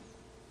sin.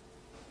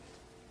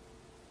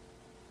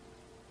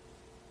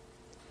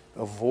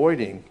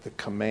 Avoiding the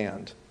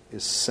command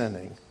is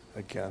sinning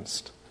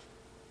against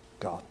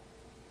God.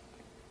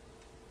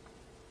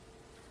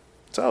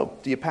 So,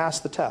 do you pass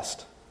the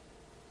test?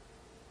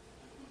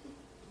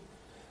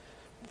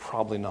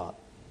 Probably not.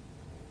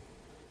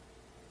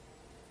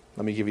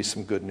 Let me give you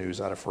some good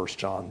news out of 1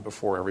 John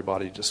before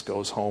everybody just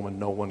goes home and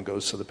no one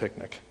goes to the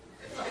picnic.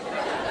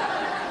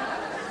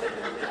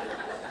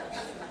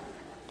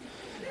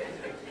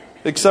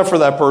 Except for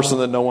that person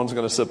that no one's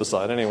going to sit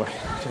beside anyway.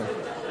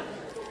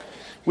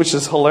 Which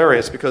is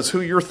hilarious because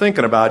who you're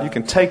thinking about, you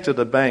can take to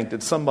the bank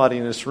that somebody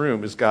in this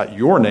room has got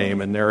your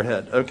name in their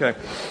head. Okay.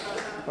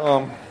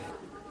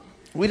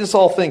 We just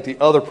all think the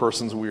other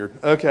person's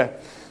weird. Okay.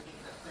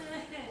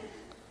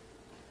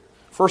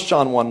 1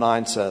 John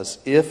 1:9 says,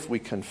 if we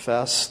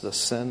confess the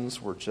sins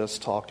we're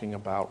just talking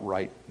about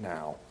right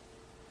now,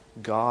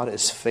 God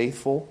is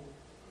faithful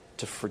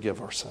to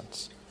forgive our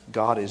sins.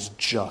 God is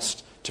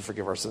just to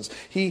forgive our sins.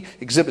 He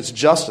exhibits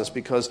justice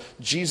because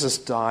Jesus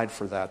died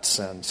for that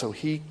sin. So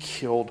he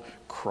killed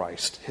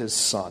Christ, his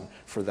son,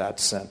 for that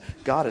sin.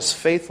 God is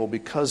faithful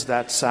because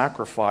that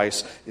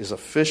sacrifice is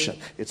efficient,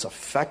 it's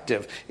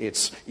effective,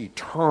 it's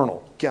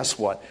eternal. Guess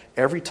what?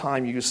 Every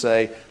time you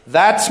say,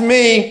 that's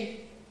me,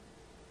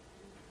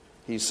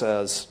 he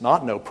says,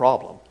 not no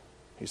problem.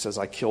 He says,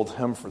 I killed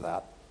him for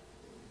that.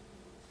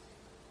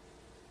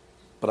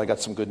 But I got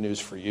some good news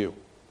for you.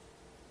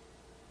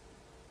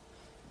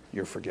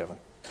 You're forgiven.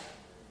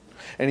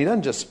 And he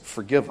doesn't just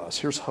forgive us.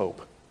 Here's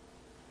hope.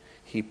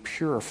 He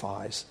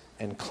purifies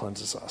and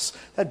cleanses us.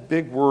 That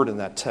big word in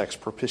that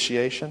text,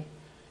 propitiation,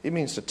 it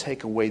means to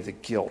take away the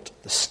guilt,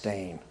 the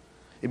stain.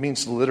 It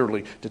means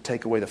literally to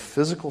take away the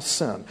physical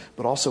sin,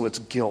 but also its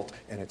guilt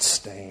and its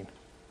stain.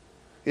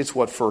 It's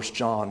what 1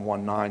 John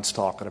 1:9 is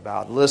talking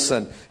about.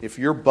 Listen, if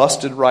you're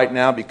busted right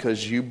now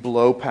because you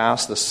blow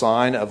past the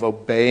sign of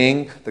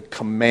obeying the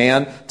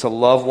command to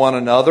love one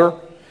another,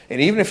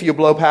 and even if you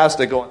blow past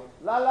it going,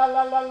 la, la,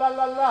 la, la, la,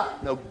 la, la.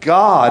 No,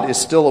 God is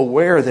still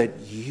aware that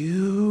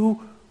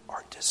you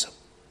are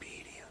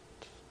disobedient.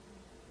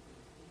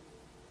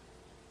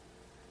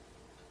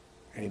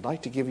 And he'd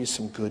like to give you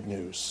some good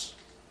news.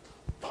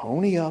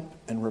 Pony up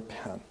and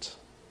repent.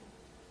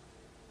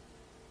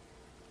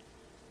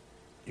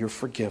 You're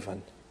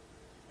forgiven,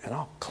 and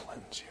I'll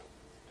cleanse you.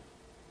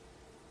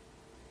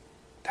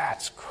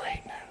 That's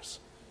great news.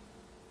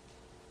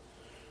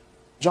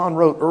 John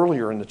wrote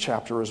earlier in the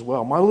chapter as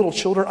well, my little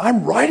children,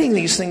 I'm writing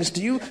these things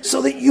to you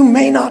so that you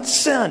may not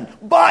sin.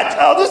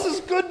 But, this is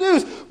good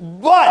news,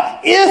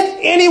 but if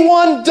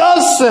anyone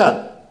does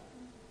sin,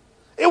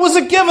 it was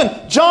a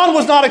given. John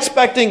was not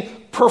expecting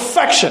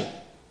perfection.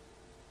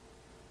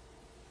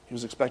 He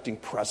was expecting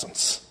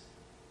presence.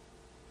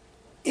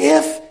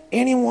 If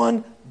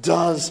anyone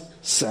does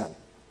sin,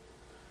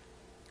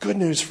 good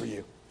news for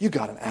you. You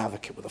got an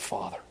advocate with the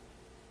Father.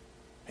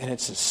 And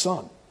it's his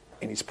Son.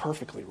 And he's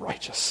perfectly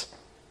righteous.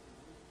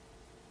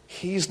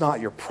 He's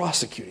not your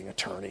prosecuting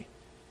attorney.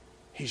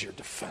 He's your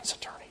defense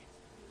attorney.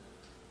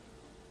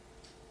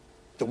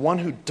 The one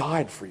who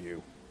died for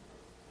you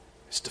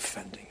is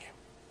defending you.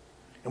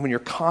 And when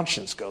your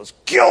conscience goes,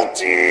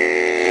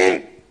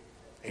 guilty!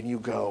 And you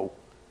go,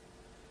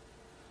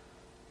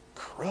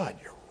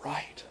 crud, you're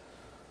right.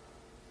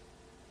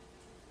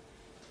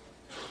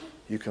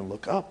 You can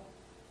look up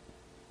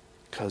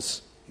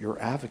Because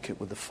your advocate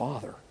with the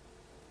Father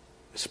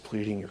is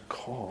pleading your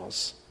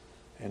cause,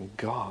 and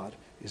God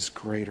is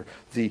greater.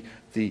 The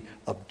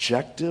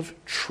objective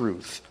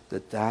truth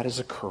that is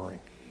occurring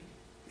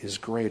is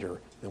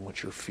greater than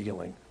what you're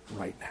feeling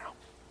right now,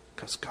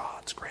 because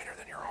God's greater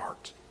than your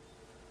heart.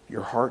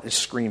 Your heart is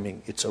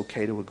screaming, it's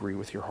okay to agree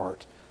with your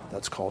heart.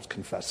 That's called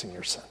confessing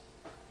your sin.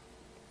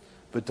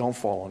 But don't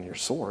fall on your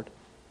sword.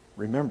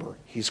 Remember,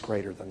 he's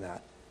greater than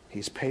that.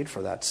 He's paid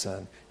for that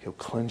sin. He'll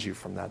cleanse you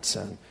from that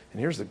sin. And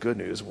here's the good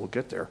news, we'll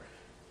get there.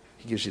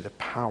 He gives you the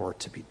power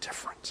to be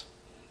different.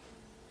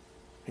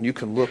 And you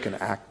can look and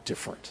act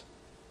different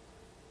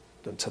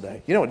than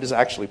today. You know, it is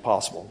actually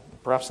possible,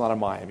 perhaps not in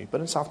Miami,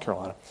 but in South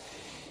Carolina.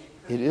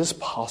 It is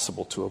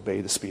possible to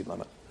obey the speed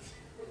limit.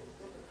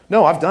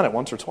 No, I've done it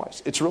once or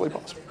twice. It's really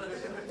possible.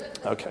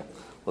 Okay,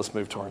 let's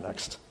move to our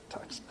next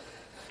text.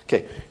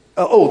 Okay,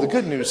 the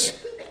good news.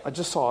 I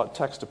just saw a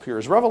text appear.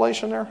 Is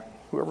Revelation there?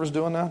 Whoever's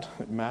doing that?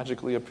 It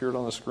magically appeared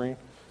on the screen.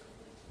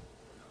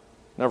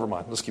 Never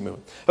mind, let's keep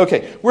moving.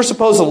 Okay, we're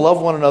supposed to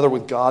love one another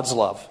with God's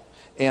love.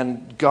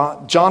 And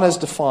John has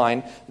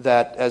defined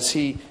that as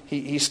he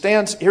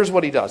stands, here's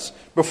what he does.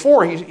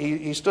 Before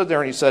he stood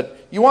there and he said,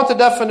 you want the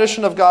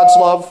definition of God's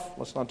love?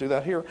 Let's not do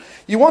that here.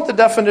 You want the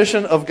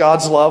definition of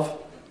God's love?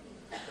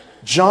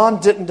 John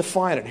didn't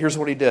define it. Here's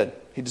what he did.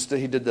 He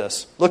did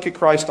this. Look at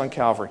Christ on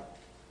Calvary.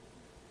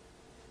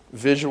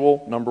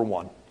 Visual number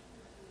 1.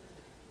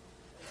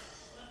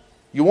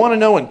 You want to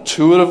know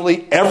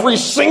intuitively every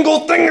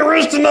single thing there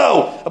is to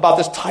know about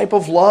this type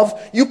of love?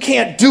 You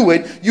can't do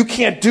it. You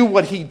can't do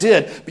what he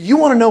did. But you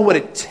want to know what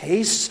it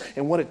tastes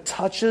and what it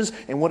touches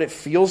and what it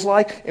feels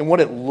like and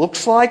what it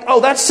looks like? Oh,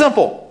 that's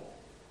simple.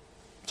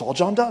 That's all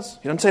John does.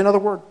 He doesn't say another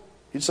word.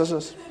 He just says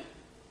this.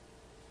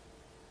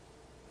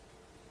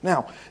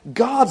 Now,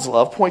 God's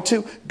love, point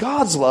 2,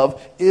 God's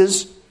love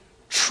is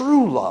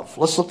true love.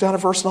 Let's look down at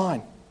verse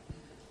 9.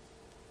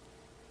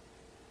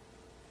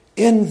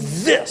 In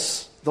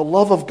this, the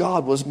love of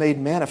God was made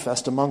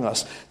manifest among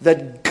us,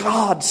 that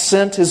God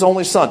sent his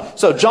only Son.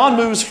 So John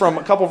moves from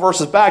a couple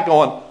verses back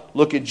going,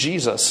 look at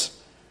Jesus.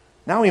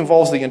 Now he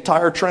involves the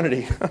entire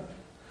Trinity.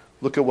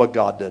 Look at what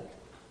God did.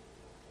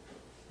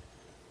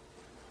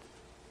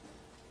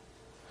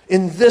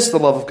 In this, the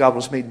love of God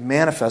was made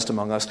manifest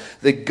among us,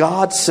 that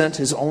God sent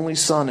his only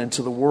Son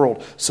into the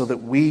world so that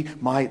we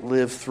might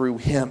live through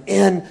him.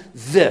 In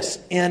this,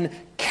 in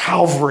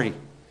Calvary,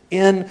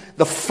 in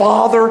the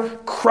Father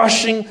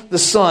crushing the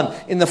Son,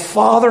 in the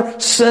Father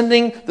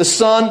sending the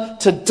Son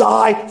to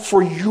die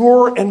for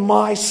your and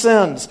my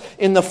sins,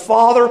 in the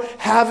Father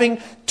having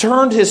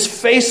turned his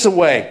face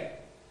away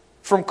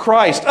from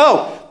Christ.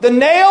 Oh, the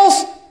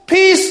nails,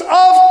 piece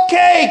of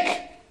cake.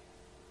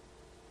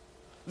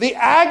 The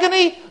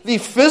agony, the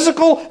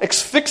physical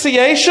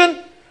asphyxiation,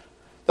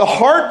 the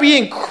heart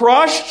being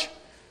crushed,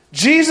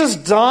 Jesus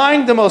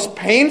dying the most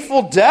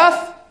painful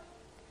death,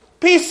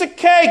 piece of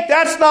cake.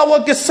 That's not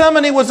what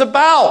Gethsemane was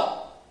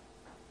about.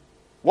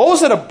 What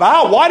was it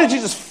about? Why did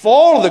Jesus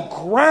fall to the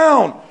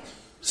ground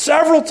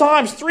several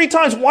times, 3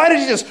 times? Why did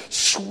he just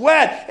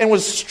sweat and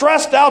was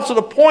stressed out to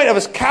the point of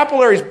his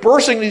capillaries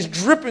bursting and he's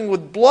dripping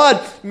with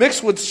blood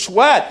mixed with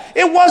sweat?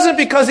 It wasn't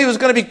because he was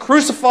going to be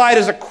crucified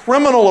as a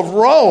criminal of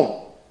Rome.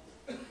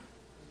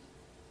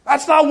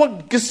 That's not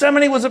what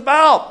Gethsemane was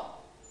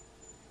about.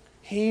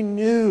 He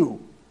knew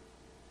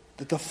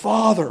that the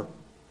Father,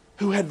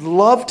 who had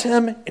loved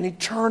him in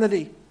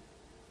eternity,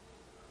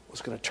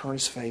 was going to turn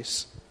his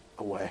face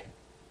away.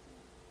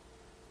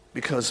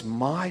 Because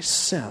my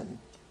sin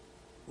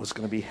was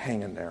going to be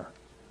hanging there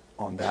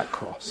on that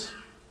cross.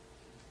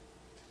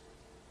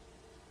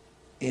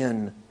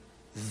 In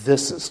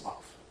this is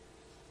love.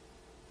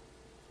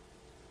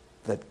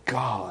 That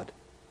God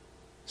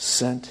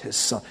sent his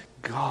Son.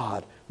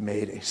 God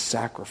made a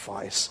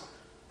sacrifice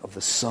of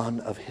the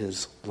Son of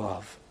his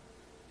love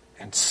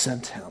and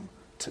sent him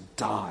to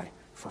die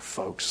for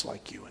folks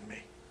like you and me.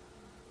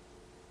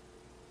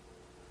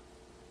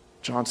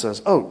 John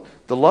says, oh,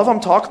 the love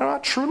I'm talking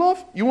about, true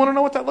love? You want to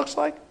know what that looks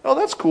like? Oh,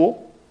 that's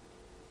cool.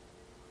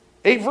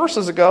 8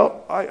 verses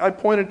ago, I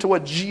pointed to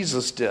what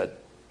Jesus did.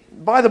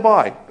 By the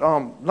by,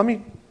 let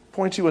me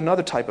point to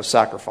another type of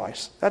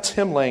sacrifice. That's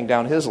him laying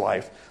down his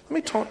life. Let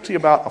me talk to you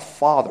about a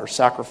father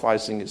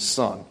sacrificing his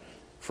son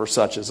for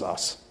such as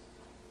us.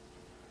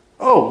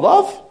 Oh,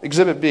 love?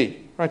 Exhibit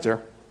B, right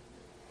there.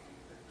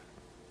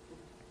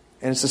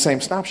 And it's the same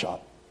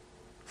snapshot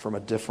from a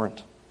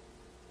different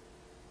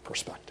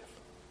perspective.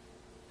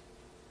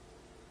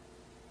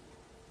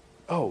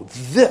 Oh,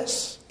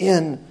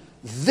 in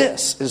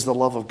this is the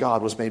love of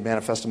God was made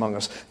manifest among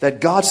us, that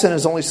God sent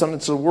his only Son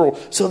into the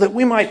world so that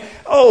we might,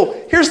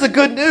 here's the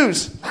good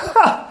news.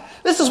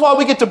 This is why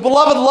we get to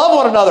beloved love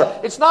one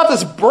another. It's not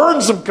this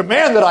burdensome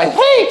command that I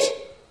hate.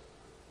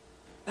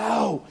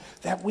 No,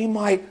 that we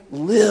might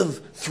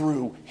live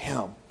through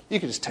him. You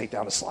can just take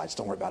down the slides,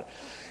 don't worry about it.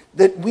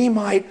 That we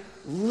might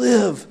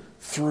live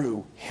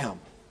through him.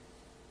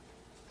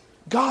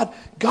 God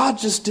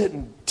just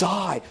didn't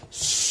die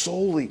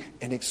solely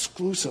and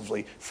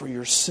exclusively for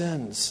your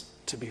sins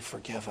to be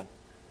forgiven.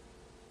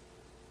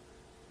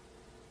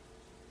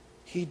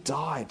 He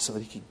died so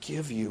that he could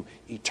give you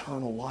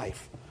eternal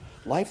life.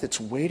 Life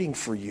that's waiting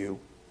for you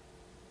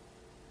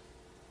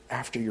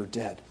after you're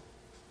dead.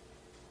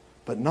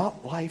 But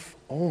not life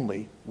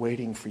only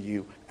waiting for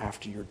you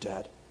after you're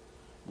dead.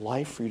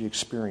 Life for you to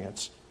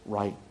experience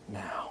right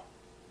now.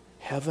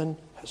 Heaven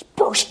has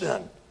burst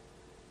in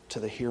to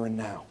the here and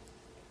now.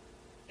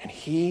 And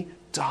he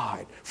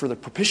died for the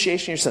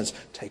propitiation of your sins.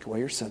 Take away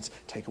your sins.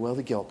 Take away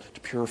the guilt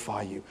to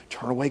purify you.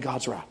 Turn away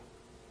God's wrath.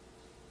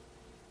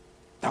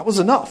 That was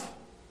enough.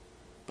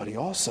 But he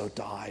also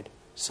died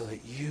so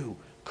that you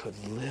could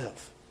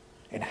live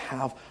and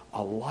have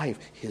a life,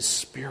 his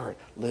Spirit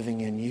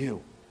living in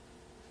you.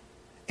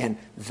 And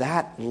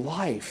that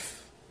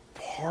life,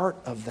 part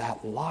of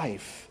that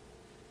life,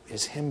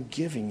 is him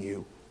giving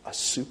you a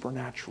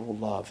supernatural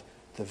love.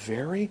 The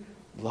very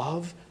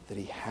love that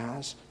he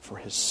has for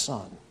his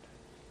Son,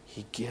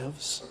 he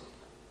gives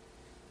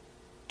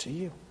to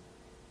you.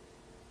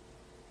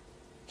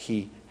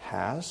 He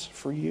has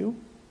for you,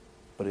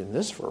 but in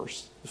this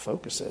verse, the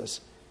focus is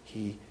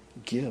he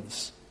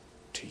gives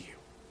to you.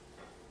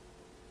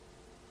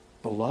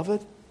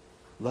 Beloved,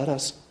 let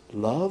us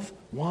love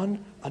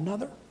one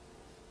another.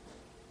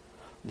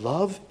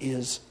 Love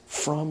is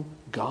from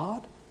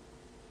God.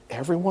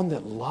 Everyone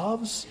that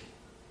loves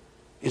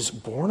is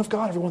born of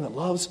God. Everyone that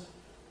loves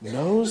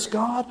knows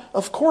God.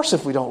 Of course,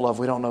 if we don't love,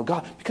 we don't know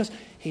God. Because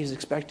he's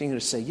expecting you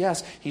to say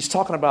yes. He's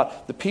talking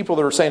about the people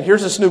that are saying,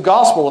 here's this new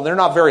gospel, and they're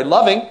not very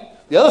loving.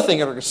 The other thing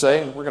they're going to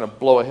say, and we're going to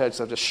blow ahead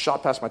because I've just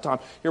shot past my time.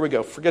 Here we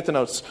go. Forget the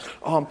notes.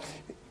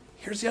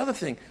 Here's the other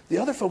thing. The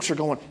other folks are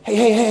going,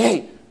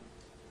 hey.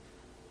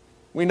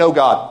 We know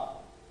God.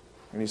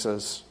 And he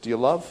says, do you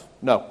love?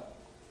 No.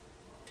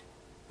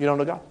 You don't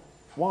know God.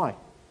 Why?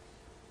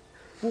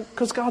 Well,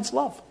 because God's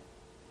love.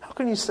 How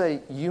can you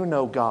say you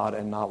know God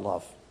and not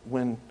love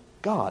when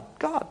God's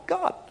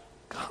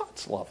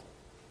love?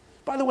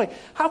 By the way,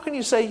 how can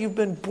you say you've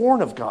been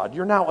born of God?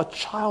 You're now a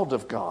child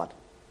of God.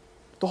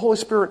 The Holy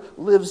Spirit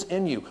lives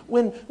in you.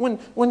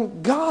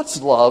 When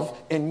God's love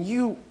and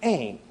you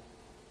ain't,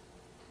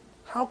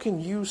 how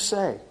can you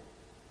say?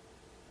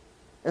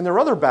 And their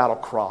other battle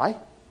cry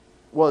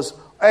was,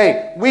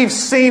 hey, we've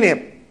seen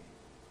him.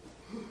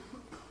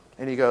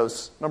 And he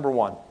goes, number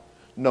one,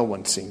 no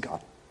one's seen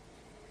God.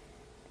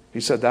 He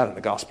said that in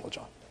the Gospel of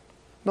John.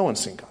 No one's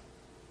seen God.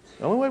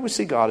 The only way we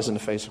see God is in the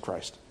face of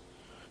Christ.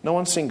 No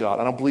one's seen God.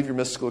 I don't believe your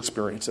mystical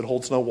experience. It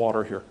holds no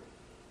water here.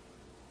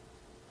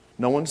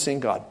 No one's seen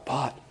God.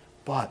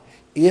 But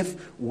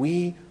if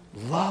we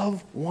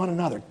love one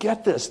another,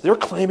 get this, they're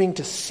claiming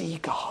to see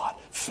God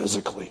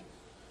physically.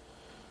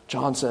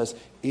 John says,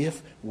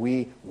 if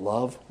we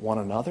love one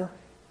another,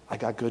 I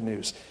got good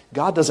news.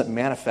 God doesn't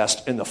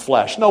manifest in the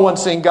flesh. No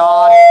one's seen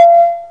God.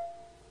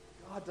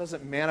 God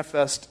doesn't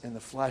manifest in the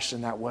flesh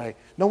in that way.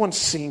 No one's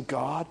seen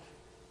God.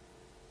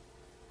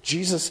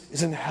 Jesus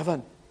is in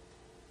heaven.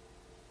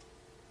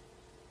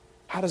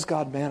 How does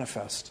God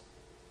manifest?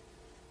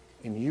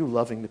 In you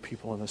loving the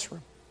people in this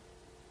room.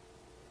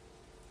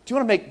 Do you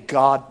want to make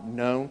God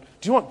known?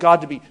 Do you want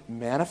God to be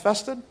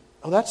manifested?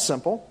 Oh, that's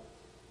simple.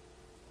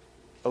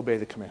 Obey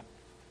the command.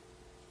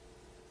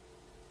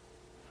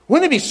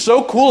 Wouldn't it be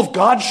so cool if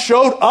God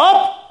showed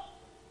up?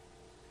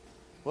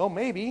 Well,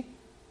 maybe.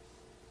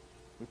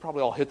 We'd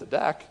probably all hit the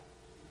deck.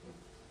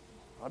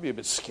 I'd be a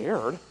bit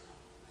scared.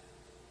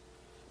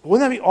 But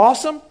wouldn't that be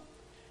awesome?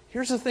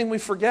 Here's the thing we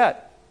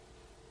forget.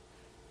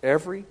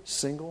 Every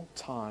single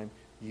time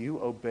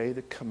you obey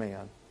the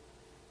command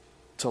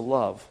to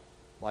love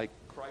like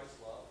Christ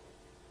loved,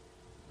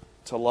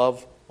 to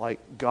love like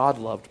God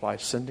loved by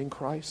sending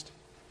Christ,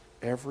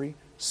 every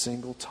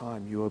single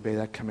time you obey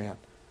that command,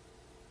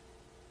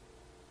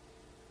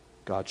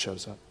 God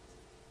shows up.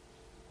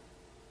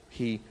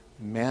 He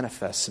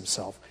manifests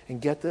himself.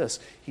 And get this,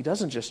 he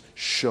doesn't just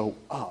show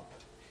up.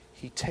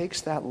 He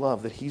takes that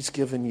love that he's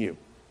given you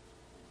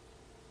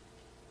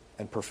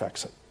and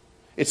perfects it.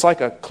 It's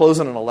like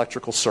closing an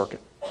electrical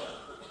circuit.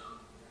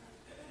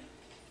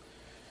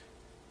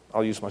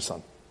 I'll use my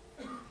son.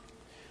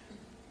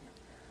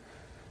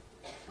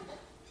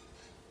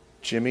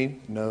 Jimmy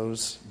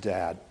knows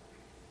Dad.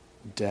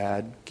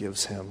 Dad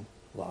gives him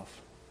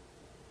love.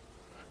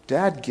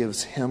 Dad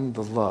gives him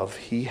the love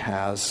he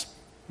has,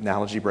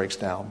 analogy breaks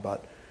down,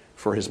 but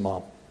for his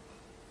mom.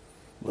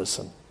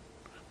 Listen,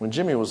 when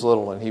Jimmy was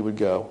little and he would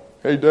go,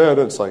 hey, Dad,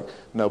 it's like,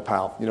 no,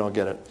 pal, you don't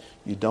get it.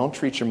 You don't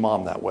treat your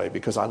mom that way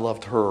because I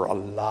loved her a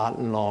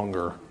lot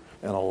longer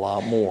and a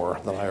lot more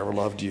than I ever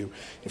loved you.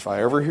 If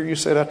I ever hear you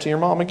say that to your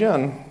mom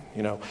again,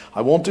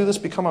 I won't do this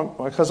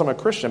because I'm a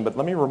Christian, but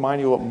let me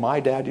remind you what my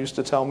dad used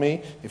to tell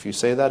me. If you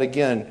say that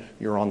again,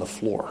 you're on the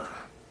floor.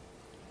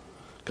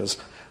 Because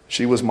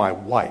she was my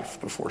wife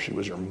before she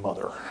was your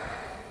mother.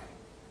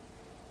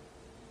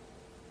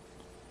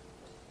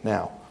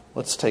 Now,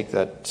 let's take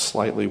that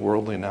slightly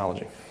worldly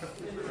analogy.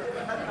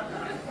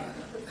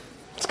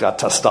 It's got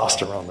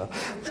testosterone, though.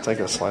 Let's take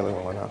a slightly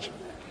worldly analogy.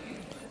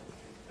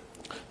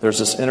 There's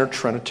this inner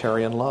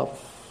Trinitarian love.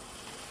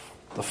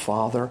 The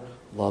Father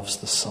loves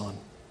the Son.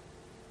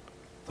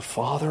 The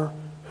Father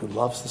who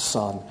loves the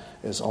Son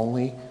is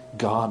only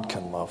God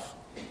can love.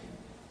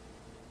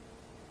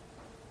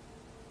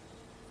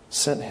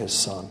 Sent his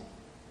Son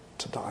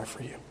to die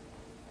for you.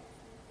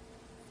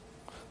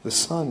 The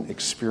Son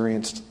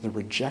experienced the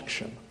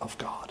rejection of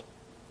God.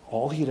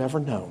 All he'd ever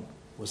known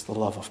was the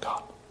love of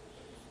God.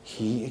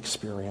 He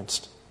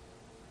experienced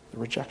the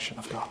rejection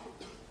of God.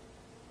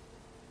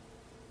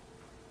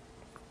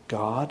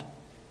 God,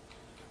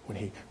 when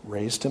he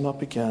raised him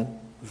up again,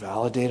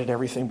 validated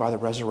everything by the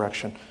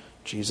resurrection,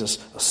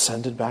 Jesus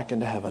ascended back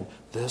into heaven.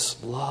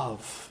 This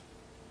love,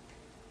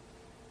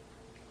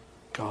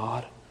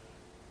 God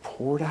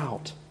poured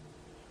out.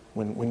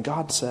 When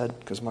God said,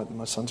 because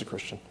my son's a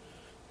Christian,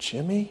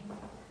 Jimmy,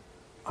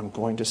 I'm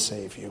going to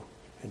save you.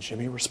 And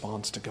Jimmy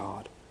responds to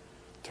God.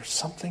 There's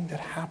something that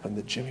happened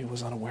that Jimmy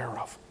was unaware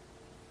of.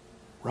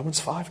 Romans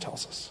 5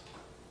 tells us.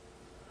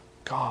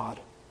 God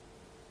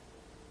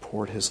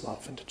poured his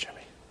love into Jimmy.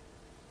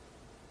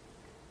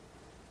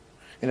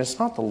 And it's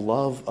not the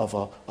love of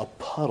a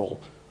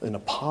puddle in a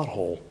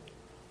pothole.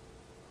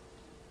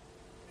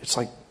 It's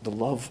like the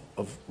love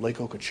of Lake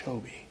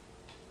Okeechobee.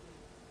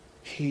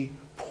 He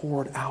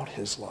poured out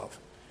his love.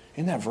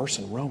 In that verse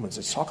in Romans,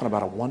 it's talking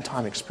about a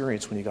one-time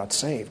experience when you got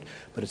saved,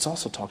 but it's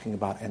also talking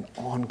about an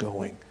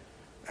ongoing,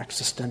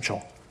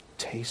 existential,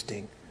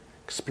 tasting,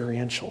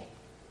 experiential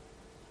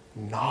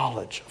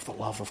knowledge of the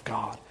love of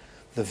God.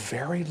 The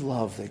very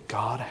love that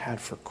God had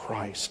for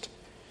Christ,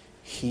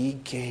 he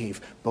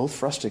gave both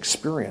for us to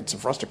experience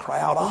and for us to cry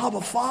out,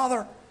 Abba,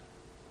 Father.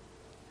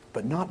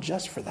 But not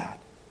just for that.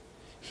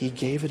 He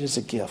gave it as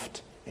a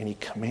gift, and he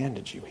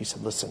commanded you. He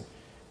said, listen,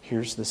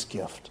 here's this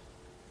gift.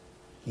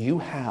 You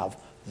have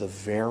the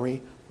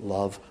very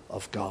love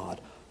of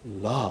God.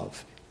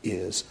 Love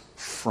is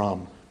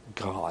from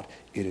God.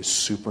 It is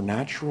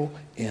supernatural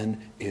in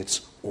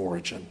its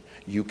origin.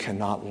 You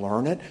cannot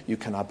learn it. You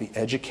cannot be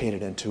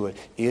educated into it.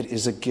 It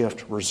is a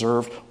gift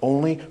reserved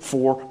only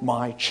for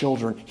my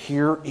children.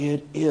 Here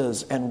it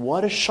is. And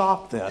what a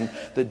shock then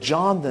that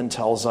John then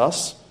tells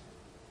us,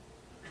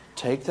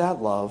 take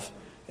that love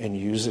and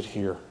use it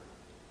here.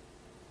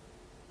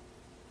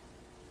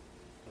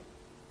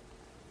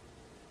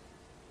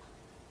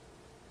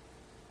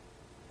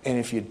 And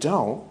if you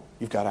don't,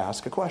 you've got to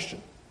ask a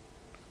question.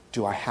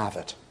 Do I have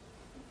it?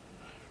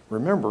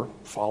 Remember,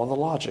 follow the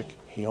logic.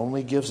 He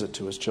only gives it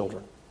to his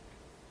children.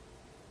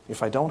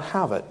 If I don't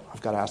have it,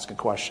 I've got to ask a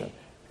question.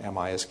 Am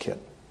I his kid?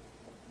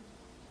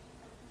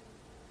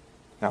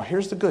 Now,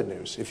 here's the good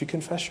news. If you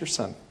confess your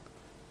sin,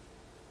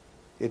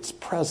 it's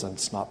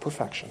presence, not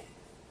perfection.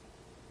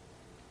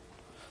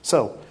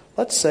 So,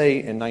 let's say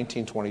in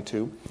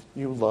 1922,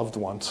 you loved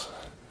once.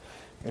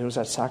 And it was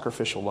that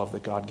sacrificial love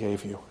that God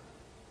gave you.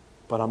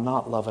 But I'm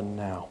not loving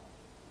now.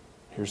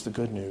 Here's the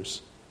good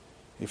news.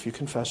 If you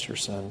confess your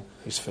sin,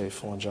 he's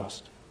faithful and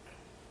just.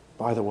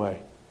 By the way,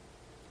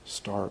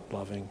 start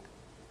loving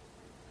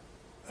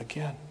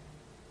again.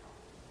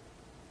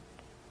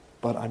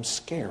 But I'm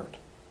scared.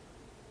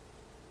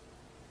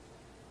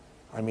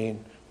 I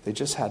mean, they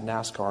just had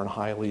NASCAR in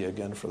Hialeah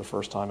again for the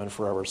first time in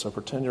forever. So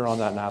pretend you're on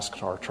that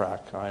NASCAR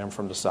track. I am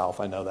from the South,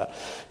 I know that.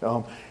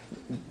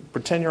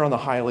 Pretend you're on the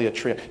Hialeah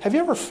trail. Have you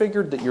ever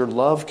figured that your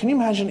love, can you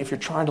imagine if you're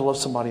trying to love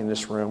somebody in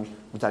this room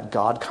with that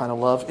God kind of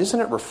love? Isn't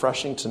it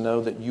refreshing to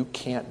know that you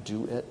can't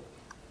do it?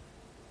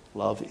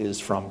 Love is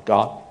from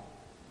God.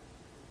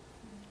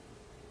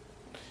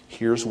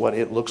 Here's what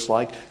it looks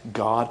like.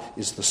 God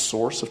is the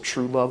source of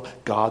true love.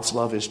 God's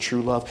love is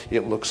true love.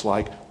 It looks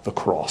like the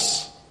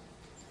cross.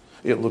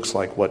 It looks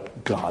like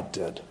what God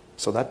did.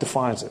 So that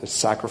defines it. It's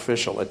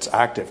sacrificial. It's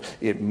active.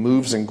 It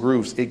moves and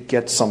grooves. It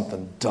gets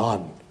something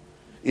done.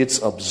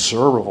 It's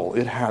observable.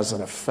 It has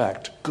an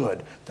effect.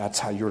 Good. That's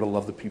how you're to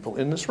love the people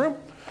in this room.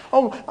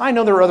 Oh, I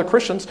know there are other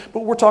Christians,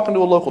 but we're talking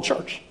to a local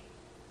church.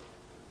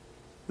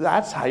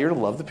 That's how you're to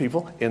love the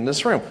people in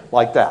this room.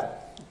 Like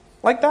that.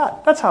 Like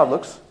that. That's how it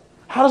looks.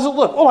 How does it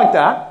look? Oh, like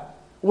that.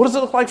 What does it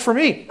look like for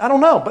me? I don't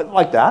know, but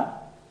like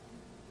that.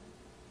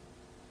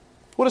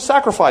 What does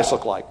sacrifice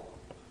look like?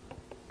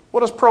 What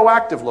does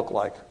proactive look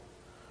like?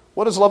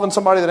 What is loving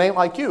somebody that ain't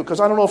like you? Because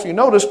I don't know if you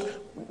noticed,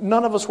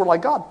 none of us were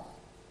like God.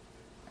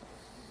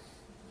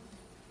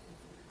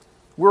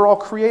 We're all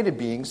created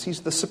beings.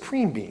 He's the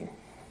supreme being.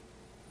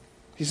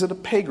 He's at a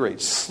pay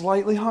grade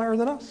slightly higher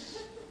than us.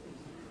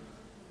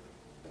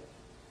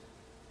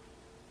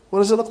 What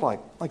does it look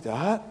like? Like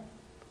that.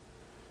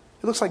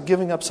 It looks like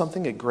giving up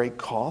something at great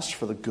cost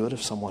for the good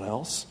of someone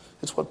else.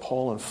 It's what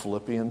Paul in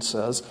Philippians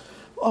says.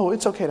 Oh,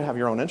 it's okay to have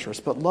your own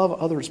interests, but love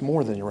others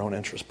more than your own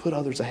interests. Put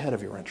others ahead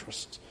of your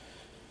interests.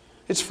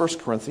 It's 1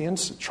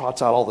 Corinthians. It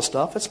trots out all the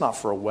stuff. It's not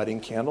for a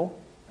wedding candle.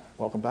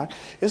 Welcome back.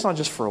 It's not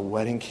just for a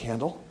wedding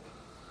candle.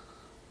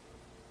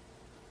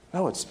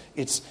 No,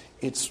 it's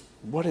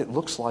what it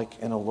looks like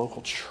in a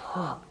local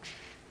church.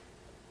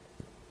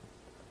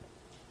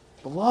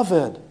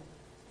 Beloved,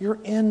 you're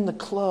in the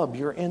club.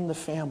 You're in the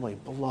family.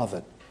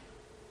 Beloved,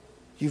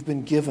 you've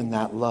been given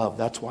that love.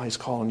 That's why he's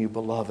calling you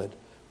beloved.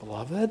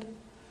 Beloved,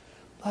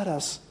 let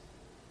us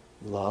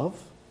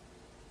love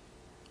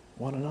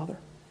one another.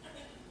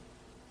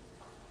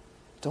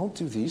 Don't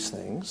do these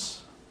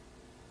things.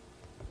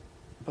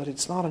 But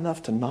it's not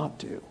enough to not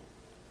do.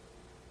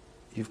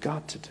 You've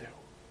got to do.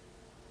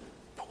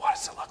 But what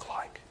does it look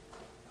like?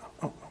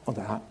 Oh,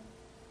 that.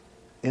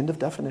 End of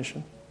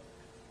definition.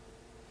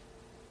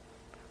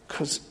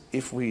 Because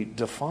if we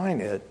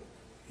define it,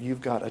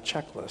 you've got a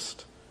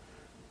checklist.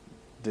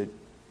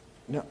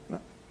 No,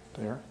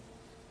 there.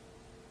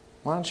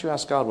 Why don't you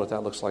ask God what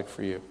that looks like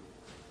for you?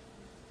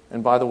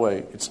 And by the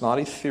way, it's not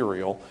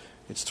ethereal.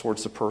 It's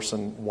towards the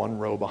person one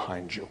row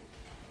behind you.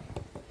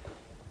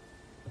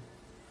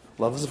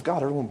 Love is of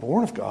God. Everyone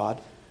born of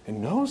God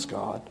and knows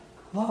God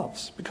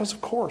loves. Because,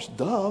 of course,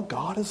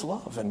 God is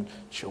love, and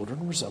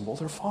children resemble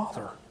their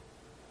father.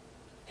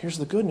 Here's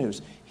the good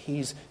news.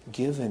 He's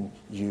given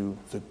you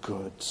the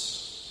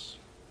goods.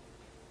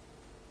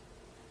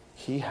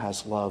 He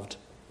has loved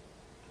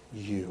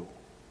you.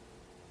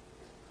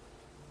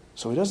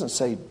 So he doesn't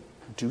say,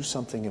 do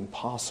something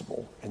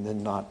impossible and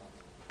then not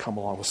come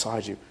along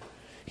beside you.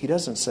 He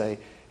doesn't say,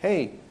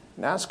 hey,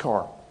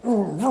 NASCAR,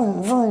 vroom,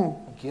 vroom, vroom,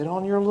 get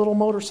on your little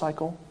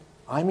motorcycle.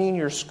 I mean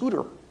your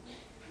scooter.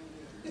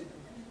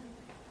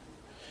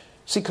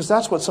 See, because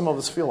that's what some of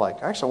us feel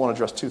like. Actually, I want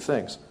to address two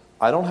things.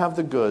 I don't have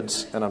the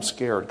goods, and I'm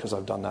scared because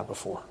I've done that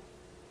before.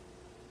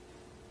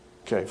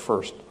 Okay,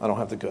 first, I don't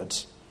have the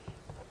goods.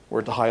 We're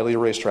at the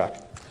Hialeah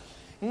racetrack.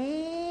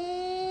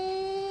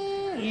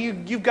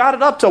 You've got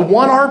it up to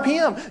 1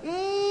 RPM.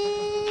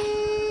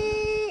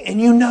 And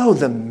you know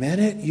the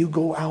minute you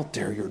go out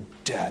there, you're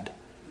dead.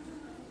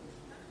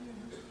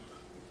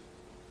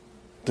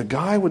 The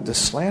guy with the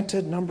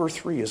slanted number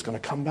 3 is going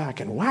to come back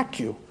and whack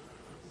you.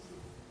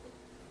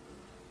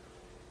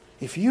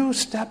 If you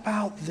step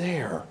out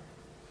there,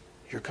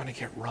 you're going to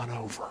get run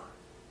over.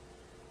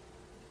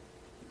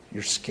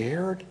 You're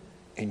scared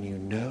and you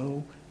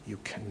know you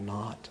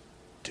cannot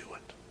do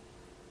it.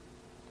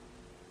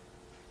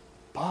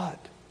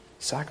 But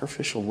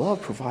sacrificial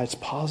love provides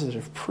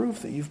positive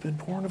proof that you've been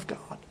born of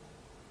God.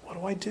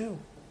 What do?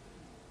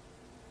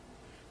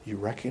 You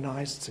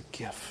recognize it's a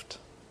gift.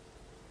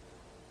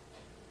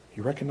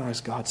 You recognize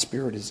God's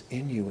Spirit is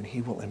in you and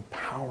He will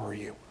empower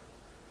you.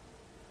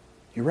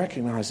 You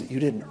recognize that you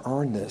didn't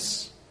earn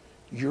this.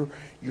 You're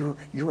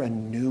a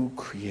new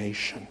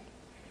creation.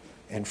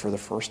 And for the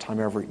first time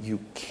ever, you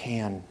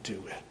can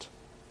do it.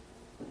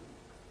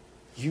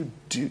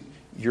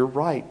 You're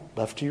right,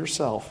 left to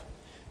yourself.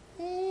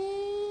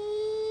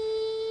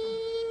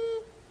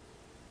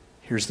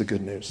 Here's the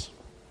good news.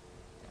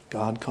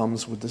 God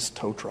comes with this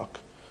tow truck,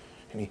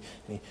 and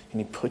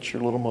he puts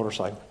your little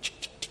motorcycle,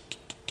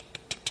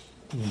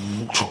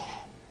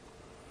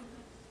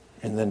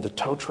 and then the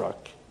tow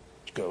truck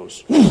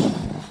goes.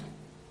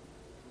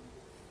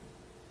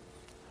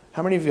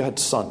 How many of you had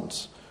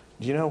sons?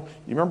 Do you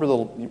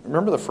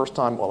remember the first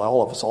time? Well,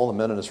 all of us, all the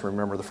men in us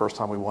remember the first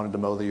time we wanted to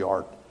mow the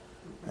yard,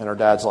 and our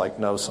dad's like,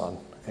 "No, son."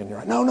 And you're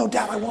like, no,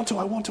 Dad, I want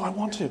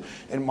to.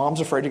 And Mom's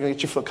afraid you're going to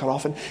get your foot cut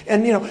off. And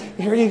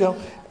here you go.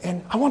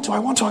 And I want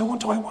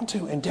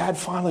to. And Dad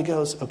finally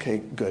goes, okay,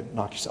 good,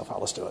 knock yourself out,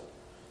 let's do it.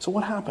 So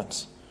what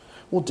happens?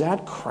 Well,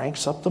 Dad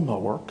cranks up the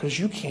mower because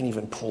you can't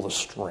even pull the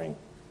string.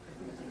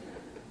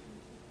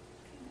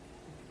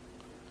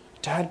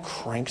 Dad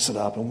cranks it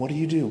up, and what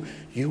do?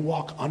 You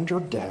walk under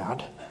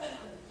Dad,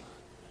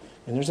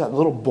 and there's that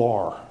little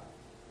bar.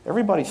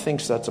 Everybody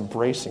thinks that's a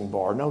bracing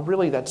bar. No,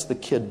 really, that's the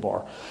kid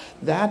bar.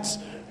 That's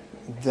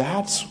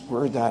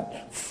where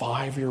that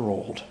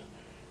 5-year-old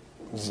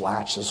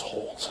latches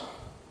hold.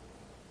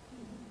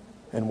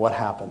 And what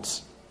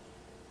happens?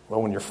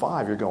 Well, when you're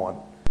 5, you're going,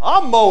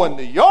 I'm mowing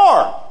the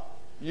yard.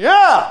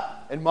 Yeah.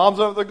 And Mom's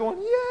over there going,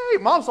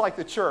 yay. Mom's like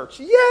the church.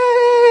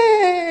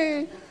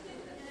 Yay.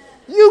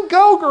 You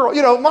go, girl.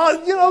 Mom,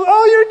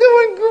 oh, you're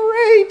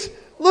doing great.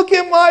 Look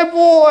at my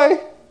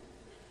boy.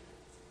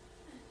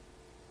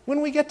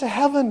 When we get to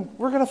heaven,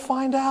 we're going to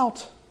find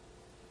out.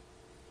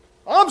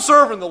 I'm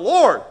serving the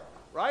Lord,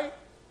 right?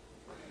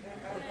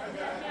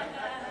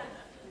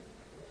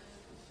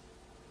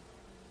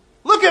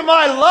 Look at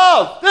my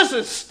love. This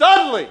is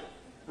Studley,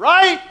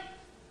 right?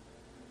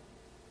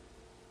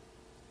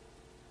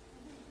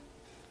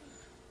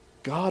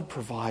 God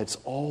provides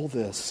all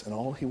this, and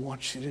all He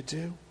wants you to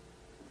do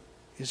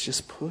is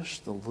just push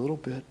the little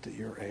bit that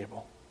you're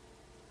able.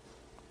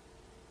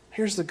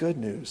 Here's the good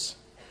news.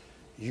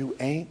 You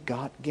ain't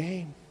got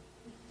game.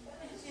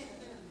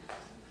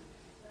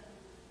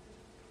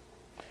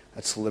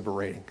 That's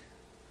liberating.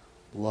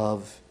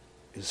 Love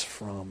is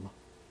from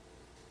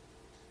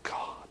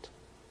God.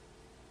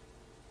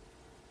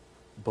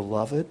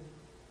 Beloved,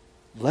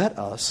 let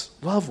us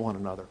love one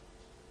another.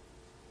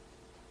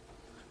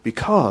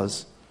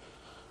 Because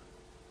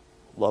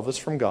love is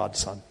from God,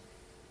 son.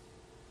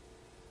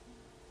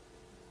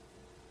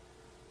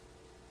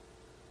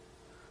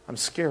 I'm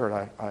scared.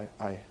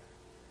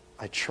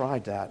 I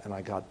tried that and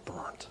I got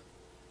burnt.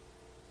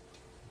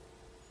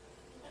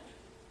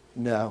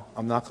 No,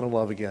 I'm not going to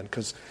love again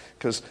because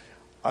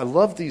I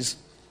love these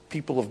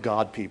people of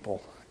God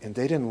people and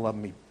they didn't love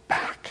me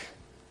back.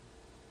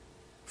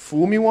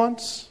 Fool me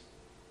once,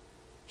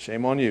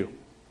 shame on you.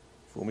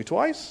 Fool me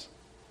twice,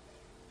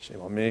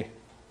 shame on me.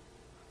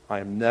 I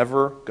am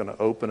never going to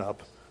open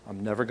up.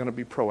 I'm never going to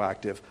be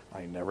proactive.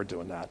 I ain't never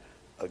doing that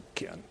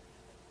again.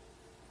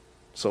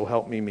 So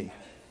help me.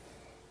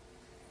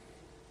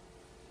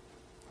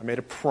 I made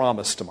a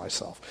promise to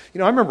myself. I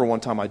remember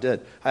one time I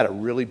had a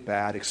really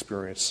bad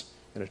experience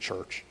in a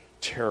church.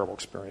 Terrible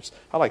experience.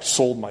 I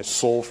sold my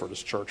soul for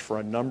this church for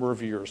a number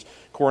of years.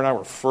 Corey and I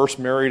were first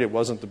married. It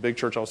wasn't the big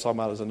church I was talking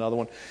about. It was another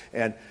one.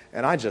 And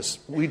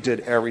we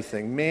did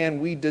everything. Man,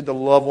 we did the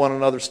love one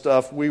another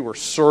stuff. We were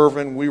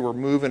serving. We were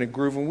moving and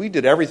grooving. We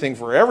did everything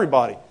for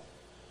everybody.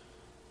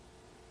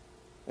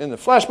 In the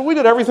flesh, but we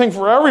did everything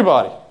for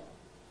everybody.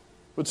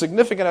 With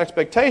significant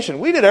expectation.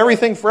 We did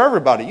everything for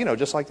everybody,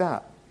 just like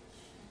that.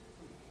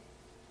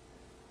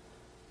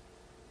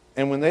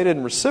 And when they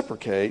didn't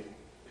reciprocate,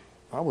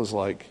 I was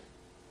like,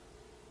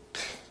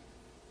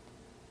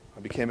 I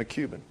became a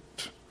Cuban.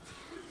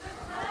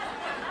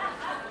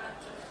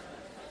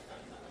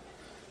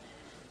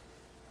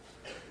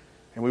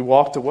 And we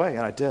walked away,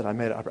 and I did. I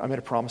made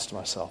a promise to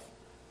myself.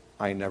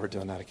 I ain't never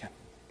doing that again.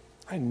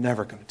 I'm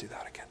never going to do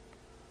that again.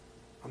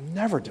 I'm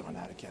never doing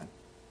that again.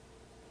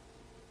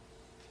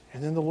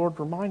 And then the Lord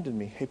reminded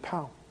me, hey,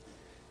 pal,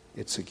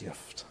 it's a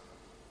gift.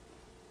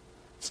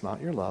 It's not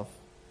your love.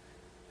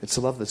 It's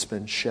a love that's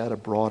been shed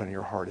abroad in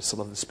your heart. It's a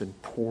love that's been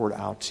poured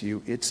out to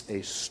you. It's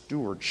a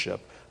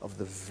stewardship of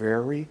the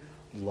very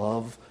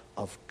love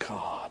of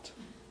God.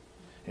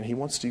 And He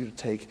wants you to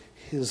take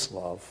His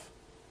love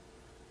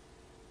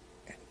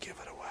and give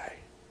it away.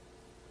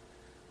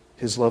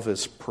 His love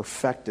is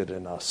perfected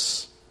in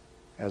us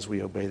as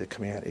we obey the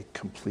command. It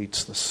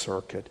completes the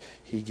circuit.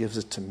 He gives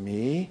it to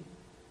me.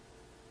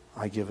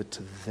 I give it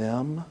to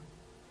them.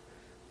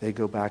 They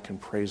go back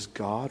and praise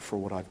God for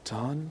what I've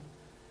done.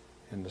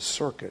 And the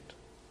circuit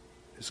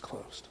is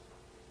closed.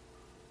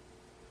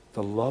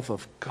 The love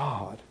of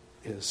God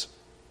is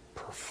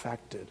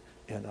perfected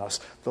in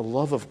us. The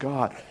love of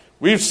God.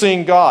 We've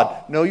seen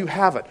God. No, you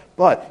haven't.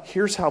 But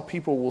here's how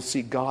people will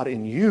see God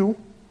in you.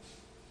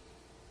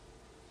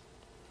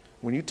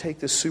 When you take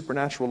this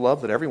supernatural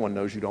love that everyone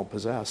knows you don't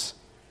possess,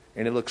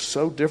 and it looks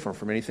so different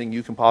from anything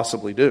you can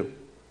possibly do.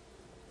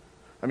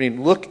 I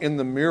mean, look in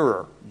the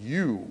mirror.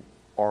 You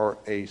are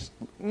a...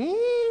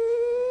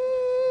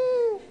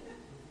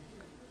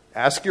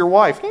 Ask your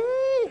wife.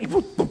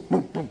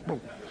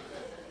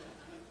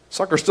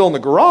 Sucker's still in the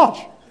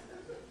garage.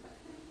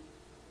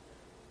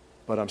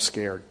 But I'm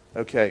scared.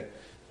 Okay.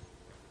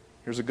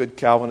 Here's a good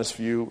Calvinist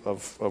view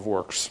of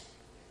works.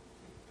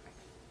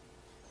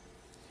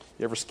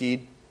 You ever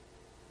skied?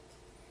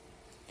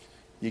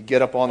 You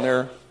get up on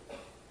there.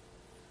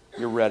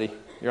 You're ready.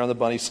 You're on the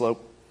bunny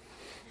slope.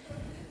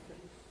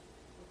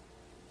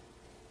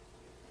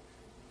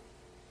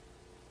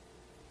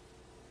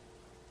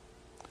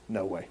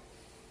 No way.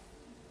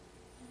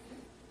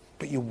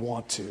 But you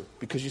want to,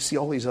 because you see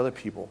all these other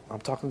people. I'm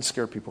talking to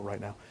scared people right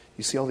now.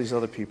 You see all these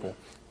other people.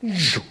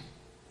 This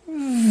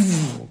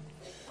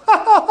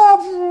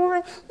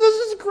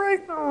is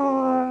great.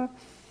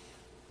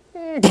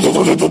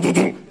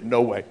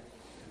 No way.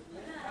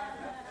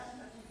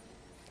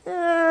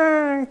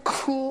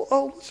 Cool.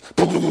 Oh.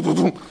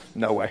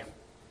 No way.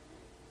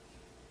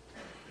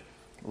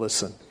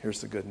 Listen,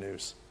 here's the good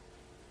news.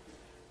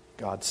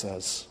 God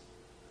says,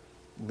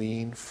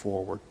 lean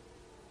forward.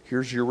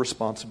 Here's your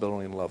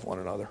responsibility and love one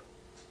another.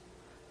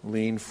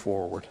 Lean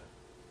forward.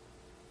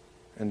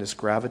 And this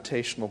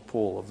gravitational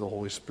pull of the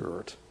Holy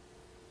Spirit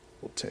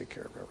will take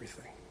care of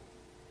everything.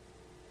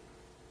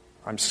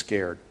 I'm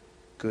scared.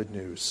 Good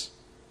news.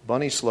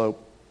 Bunny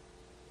slope.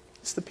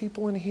 It's the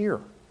people in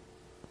here.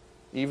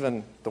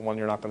 Even the one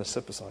you're not going to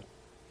sit beside.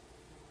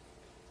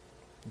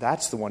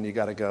 That's the one you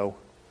got to go.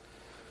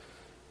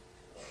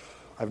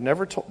 I've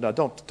never told... No,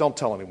 don't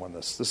tell anyone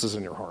this. This is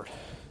in your heart.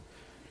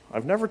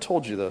 I've never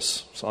told you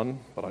this, son,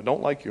 but I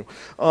don't like you.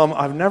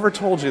 I've never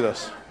told you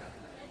this.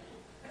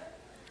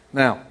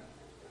 Now,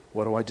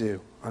 what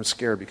do? I'm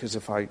scared because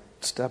if I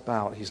step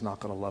out, He's not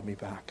going to love me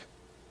back.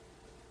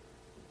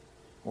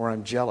 Or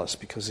I'm jealous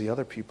because the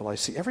other people I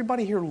see,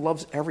 everybody here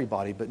loves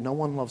everybody, but no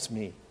one loves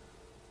me.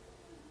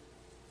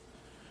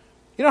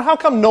 How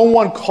come no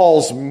one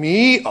calls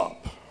me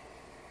up?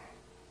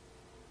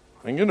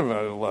 I didn't get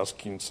invited to the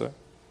last 15.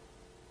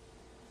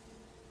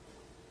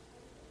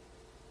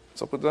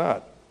 What's up with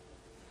that?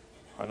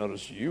 I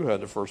noticed you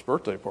had the first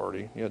birthday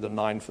party. You had the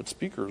 9-foot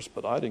speakers,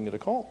 but I didn't get a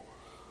call.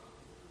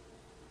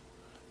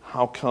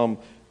 How come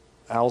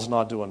Al's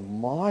not doing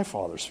my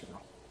father's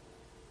funeral?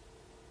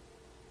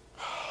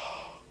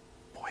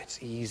 Boy,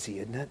 it's easy,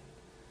 isn't it?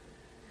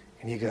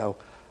 And you go,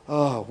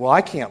 oh, well,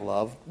 I can't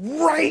love.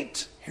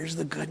 Right! Here's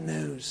the good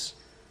news.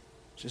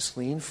 Just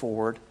lean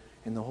forward,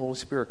 and the Holy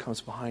Spirit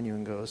comes behind you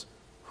and goes,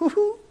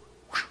 hoo-hoo.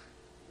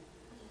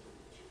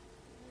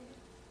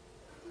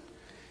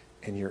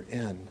 And you're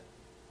in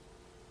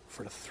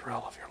for the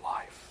thrill of your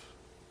life.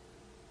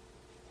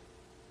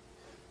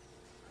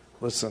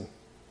 Listen.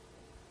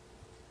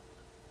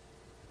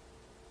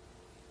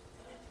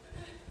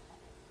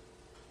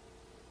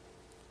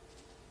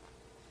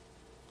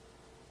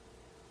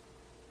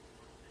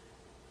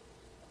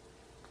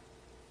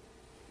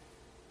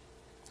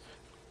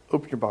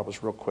 your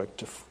Bibles real quick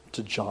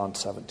to John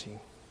 17.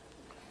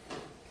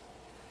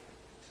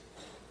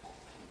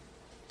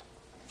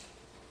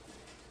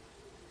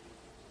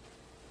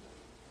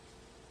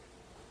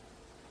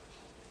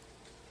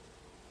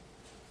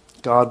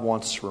 God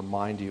wants to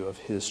remind you of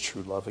his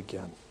true love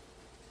again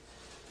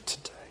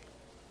today.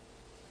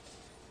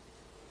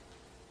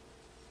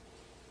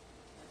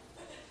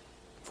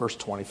 Verse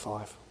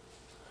 25.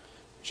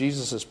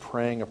 Jesus is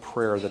praying a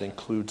prayer that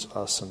includes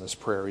us in this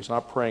prayer. He's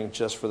not praying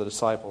just for the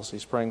disciples.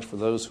 He's praying for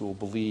those who will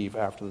believe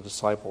after the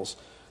disciples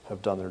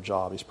have done their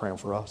job. He's praying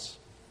for us.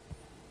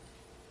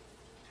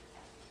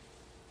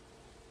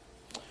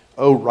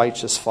 O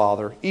righteous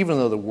Father, even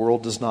though the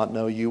world does not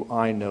know you,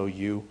 I know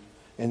you,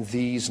 and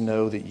these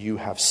know that you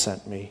have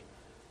sent me.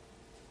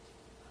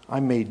 I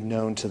made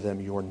known to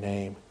them your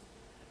name,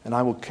 and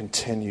I will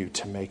continue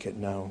to make it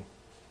known.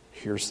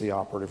 Here's the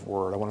operative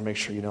word. I want to make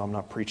sure you know I'm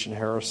not preaching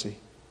heresy.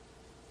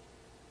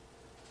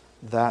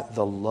 That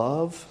the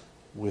love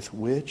with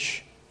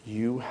which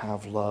you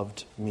have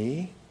loved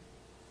me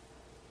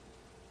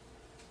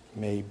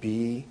may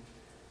be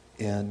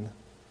in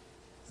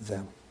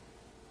them.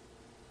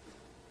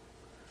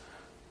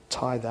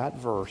 Tie that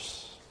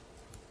verse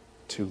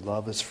to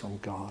love is from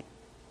God.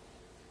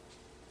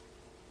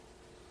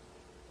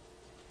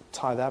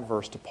 Tie that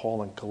verse to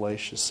Paul in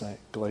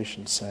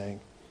Galatians saying,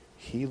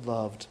 he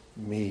loved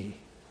me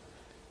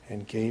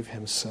and gave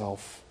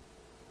himself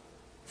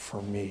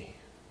for me.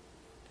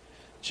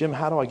 Jim,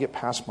 how do I get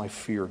past my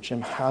fear?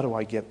 Jim, how do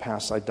I get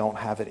past I don't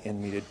have it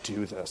in me to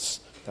do this?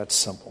 That's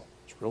simple.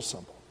 It's real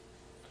simple.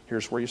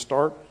 Here's where you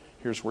start.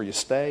 Here's where you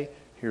stay.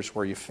 Here's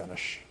where you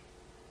finish.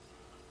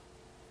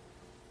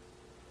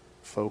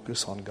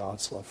 Focus on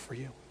God's love for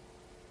you.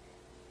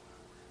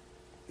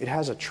 It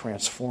has a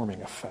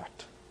transforming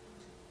effect.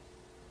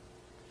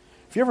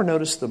 Have you ever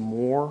noticed the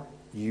more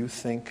you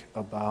think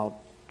about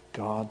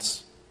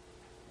God's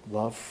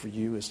love for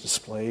you is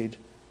displayed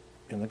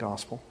in the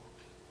gospel?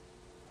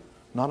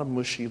 Not a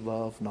mushy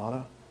love,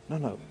 no,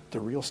 the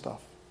real stuff.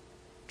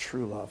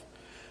 True love.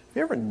 Have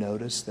you ever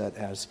noticed that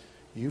as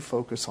you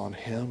focus on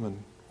him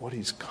and what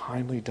he's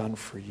kindly done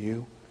for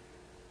you,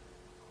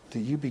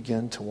 that you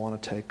begin to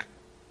want to take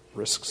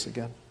risks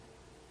again?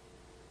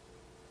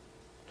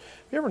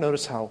 Have you ever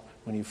noticed how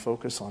when you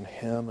focus on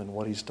him and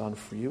what he's done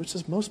for you, it's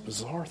this most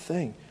bizarre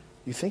thing.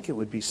 You think it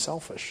would be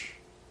selfish.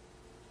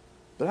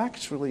 But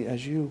actually,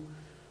 as you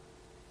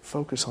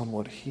focus on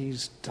what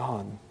he's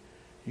done,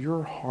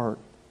 your heart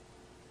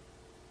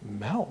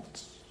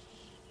melts.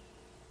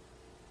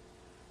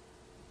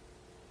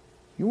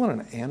 You want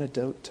an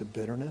antidote to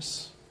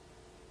bitterness?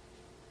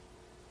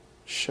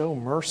 Show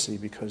mercy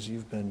because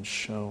you've been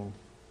shown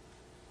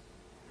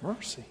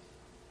mercy.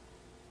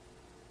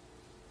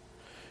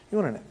 You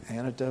want an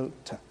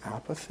antidote to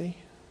apathy?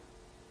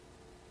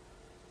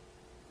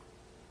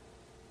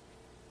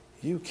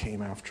 You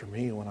came after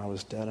me when I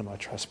was dead in my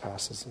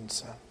trespasses and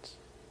sins.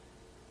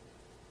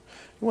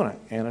 You want an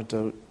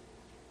antidote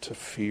to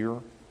fear?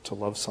 To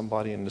love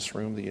somebody in this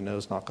room that you know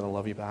is not going to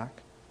love you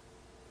back?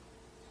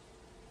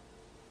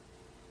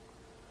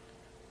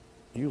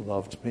 You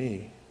loved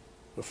me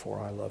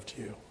before I loved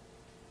you.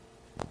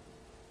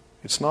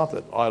 It's not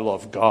that I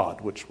love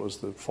God, which was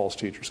the false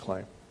teacher's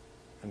claim,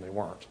 and they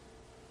weren't,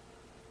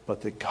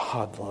 but that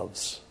God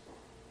loves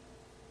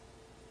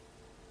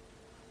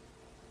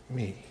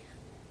me.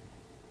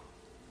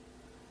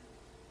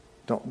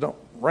 Don't.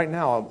 Right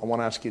now, I want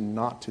to ask you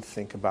not to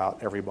think about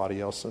everybody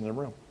else in the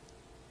room.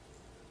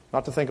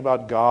 Not to think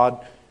about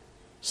God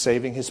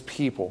saving his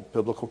people,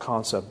 biblical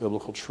concept,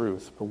 biblical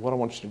truth. But what I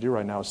want you to do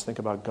right now is think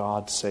about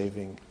God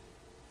saving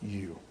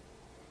you.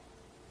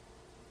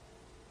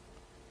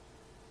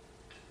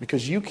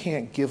 Because you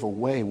can't give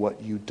away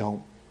what you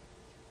don't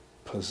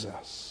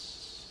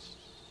possess.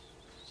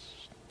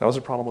 That was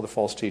the problem with the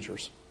false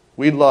teachers.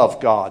 We love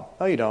God.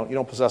 No, you don't. You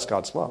don't possess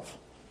God's love.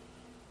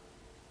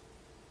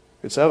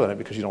 It's evident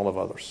because you don't love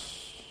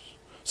others.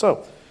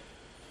 So,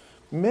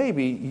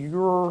 maybe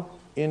you're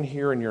in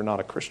here and you're not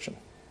a Christian.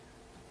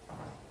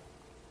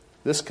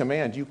 This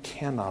command you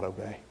cannot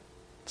obey.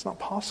 It's not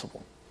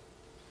possible.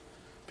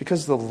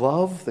 Because the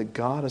love that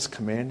God is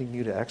commanding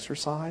you to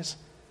exercise,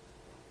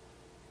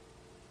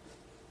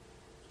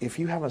 if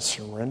you haven't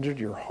surrendered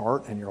your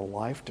heart and your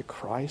life to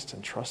Christ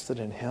and trusted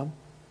in him,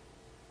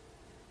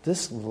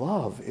 this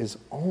love is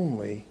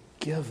only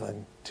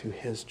given to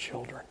his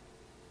children.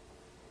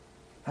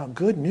 Now,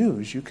 good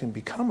news, you can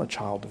become a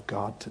child of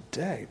God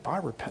today by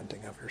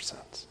repenting of your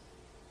sins.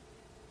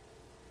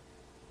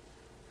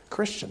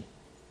 Christian,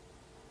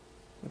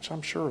 which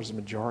I'm sure is a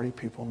majority of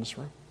people in this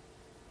room,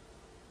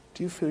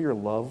 do you feel your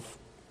love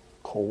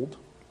cold?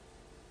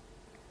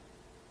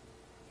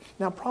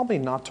 Now, probably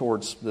not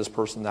towards this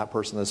person, that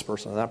person, this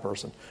person, and that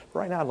person. But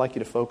right now, I'd like you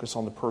to focus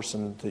on the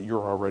person that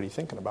you're already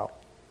thinking about.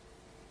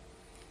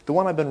 The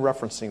one I've been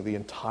referencing the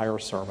entire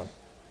sermon.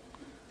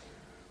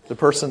 The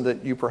person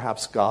that you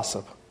perhaps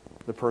gossip.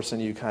 The person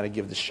you kind of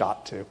give the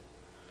shot to.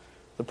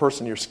 The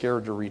person you're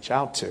scared to reach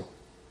out to.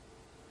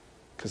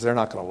 Because they're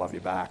not going to love you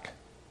back.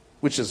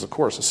 Which is, of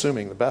course,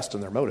 assuming the best in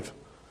their motive.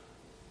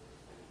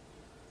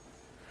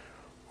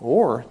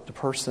 Or the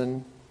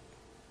person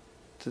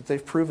that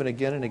they've proven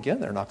again and again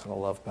they're not going to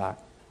love back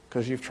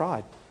because you've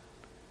tried.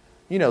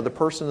 You know, the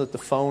person that the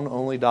phone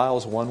only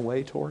dials one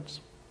way towards.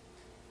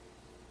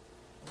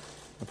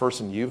 The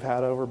person you've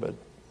had over but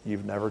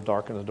you've never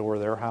darkened the door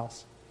of their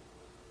house.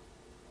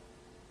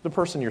 The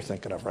person you're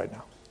thinking of right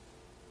now.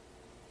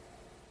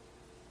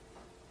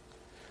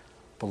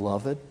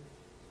 Beloved,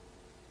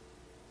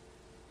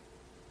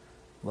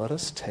 let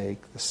us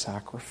take the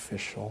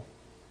sacrificial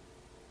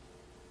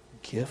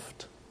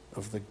gift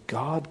of the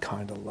God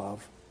kind of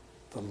love,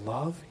 the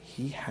love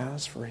He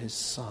has for His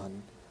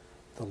Son,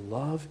 the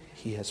love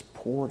He has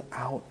poured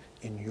out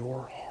in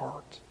your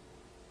heart,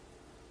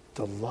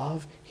 the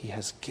love He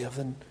has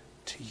given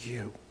to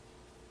you,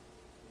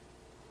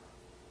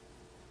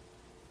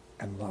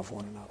 and love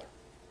one another.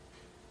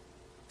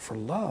 For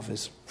love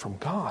is from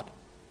God,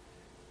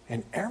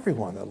 and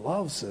everyone that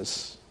loves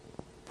is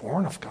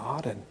born of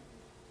God and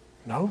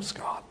knows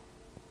God.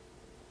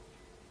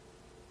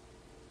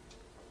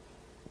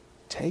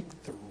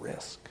 Take the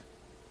risk.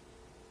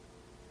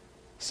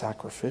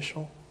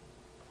 Sacrificial,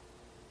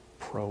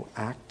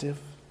 proactive,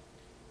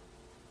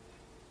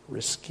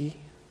 risky,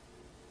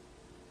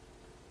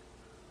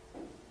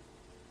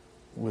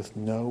 with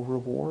no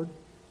reward,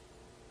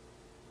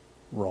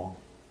 wrong.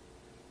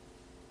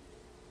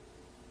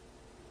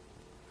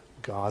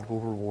 God will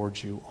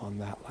reward you on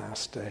that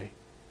last day.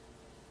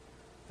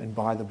 And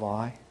by the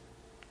by,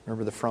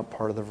 remember the front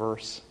part of the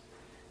verse?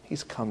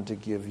 He's come to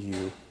give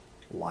you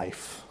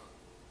life.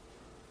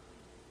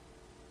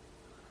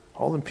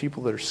 All them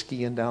people that are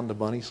skiing down the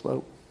bunny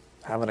slope,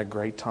 having a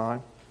great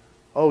time.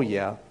 Oh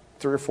yeah,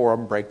 3 or 4 of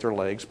them break their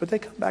legs, but they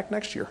come back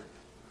next year.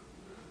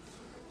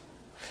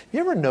 You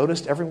ever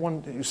noticed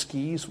everyone who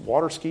skis,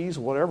 water skis,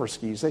 whatever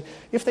skis,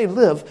 if they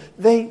live,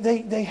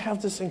 they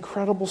have this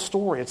incredible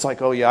story. It's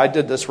like, oh yeah, I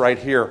did this right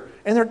here.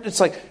 And it's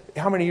like,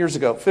 how many years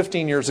ago?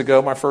 15 years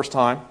ago, my first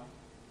time.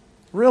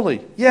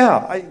 Really?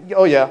 Yeah.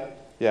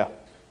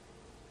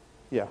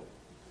 Yeah.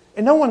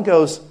 And no one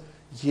goes,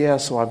 yeah,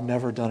 so I've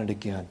never done it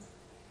again.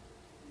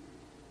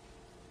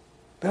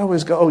 They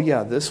always go, oh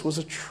yeah, this was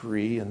a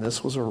tree and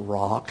this was a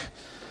rock.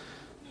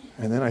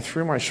 And then I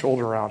threw my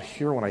shoulder out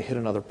here when I hit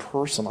another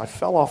person. I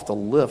fell off the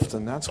lift,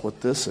 and that's what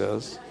this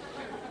is.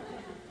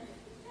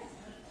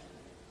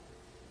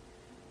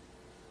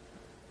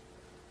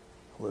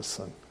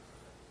 Listen,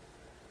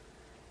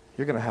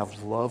 you're going to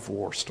have love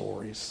war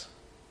stories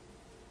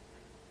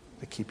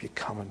that keep you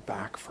coming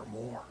back for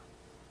more.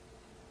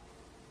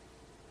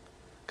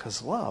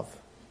 Because love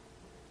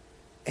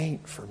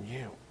ain't from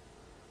you.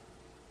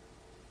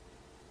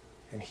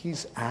 And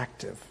He's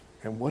active.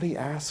 And what He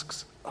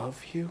asks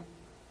of you,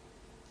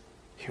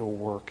 He'll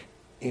work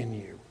in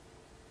you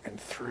and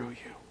through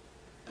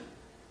you.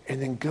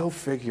 And then go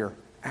figure,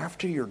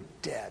 after you're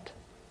dead,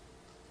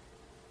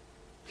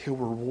 He'll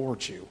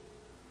reward you,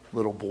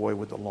 little boy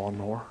with the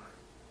lawnmower,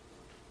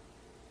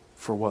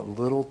 for what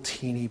little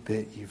teeny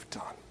bit you've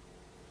done.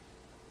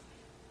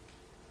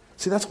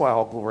 See, that's why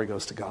all glory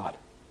goes to God.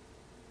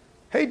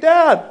 Hey,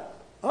 Dad,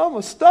 I'm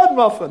a stud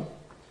muffin.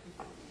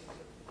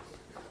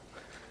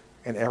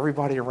 And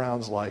everybody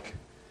around's like,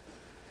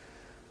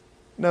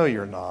 no,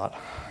 you're not.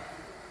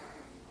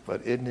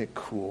 But isn't it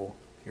cool?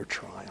 You're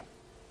trying.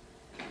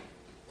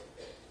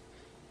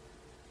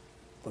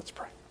 Let's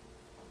pray.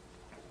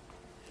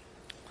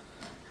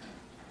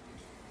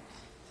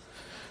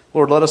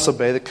 Lord, let us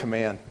obey the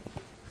command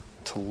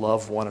to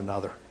love one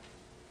another.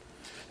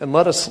 And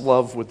let us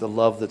love with the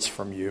love that's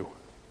from you.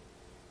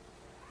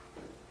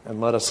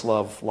 And let us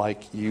love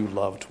like you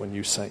loved when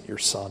you sent your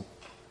Son.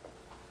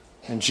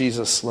 And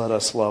Jesus, let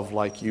us love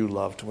like you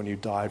loved when you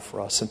died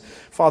for us. And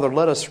Father,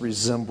 let us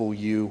resemble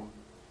you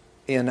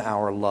in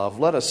our love.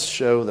 Let us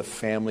show the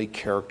family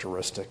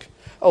characteristic.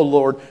 Oh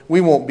Lord, we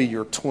won't be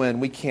your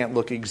twin. We can't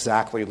look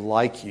exactly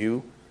like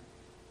you.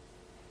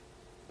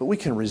 But we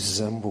can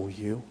resemble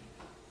you.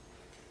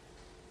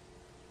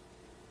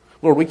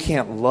 Lord, we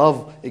can't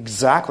love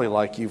exactly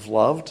like you've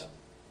loved.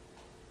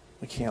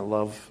 We can't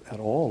love at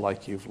all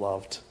like you've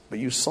loved. But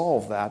you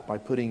solve that by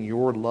putting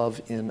your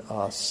love in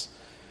us.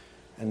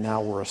 And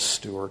now we're a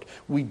steward.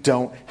 We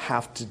don't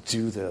have to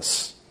do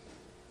this.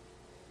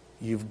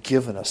 You've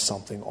given us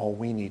something. All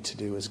we need to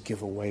do is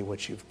give away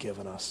what you've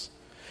given us.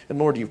 And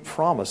Lord, you've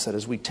promised that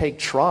as we take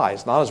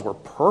tries, not as we're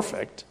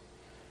perfect,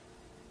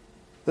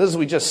 that as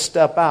we just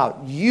step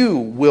out, you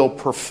will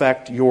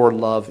perfect your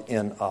love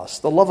in us.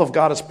 The love of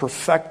God is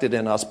perfected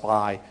in us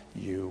by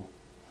you.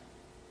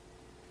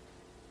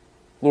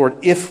 Lord,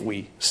 if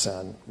we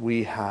sin,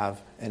 we have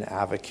an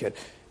advocate.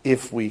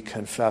 If we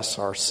confess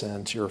our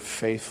sins, you're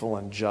faithful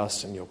and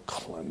just and you'll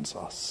cleanse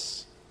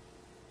us.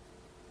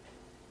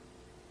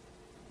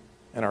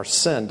 And our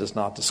sin does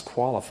not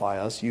disqualify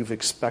us. You've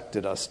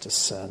expected us to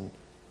sin.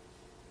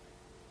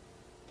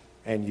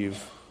 And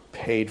you've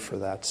paid for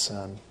that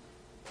sin.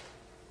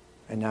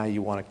 And now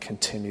you want to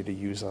continue to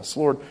use us.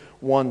 Lord,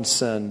 one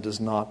sin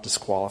does not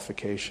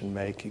disqualification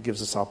make. It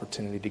gives us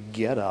opportunity to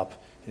get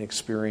up and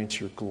experience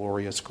your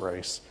glorious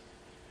grace.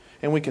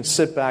 And we can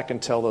sit back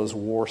and tell those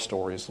war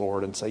stories,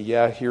 Lord, and say,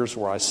 yeah, here's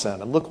where I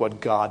sinned. And look what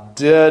God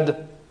did.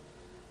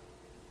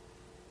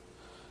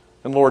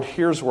 And Lord,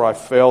 here's where I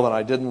failed and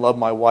I didn't love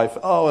my wife.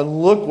 Oh,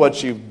 and look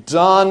what you've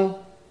done.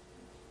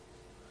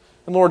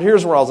 And Lord,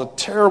 here's where I was a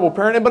terrible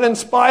parent. But in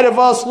spite of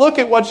us, look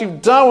at what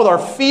you've done with our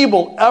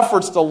feeble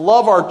efforts to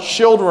love our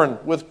children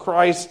with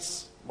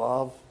Christ's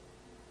love.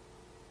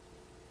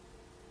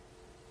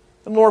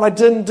 And Lord, I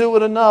didn't do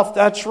it enough.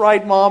 That's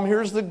right, Mom.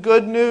 Here's the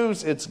good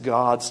news. It's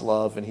God's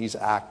love, and He's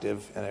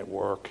active and at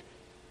work.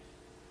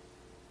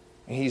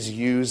 And He's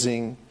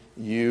using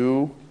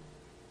you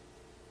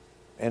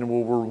and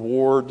will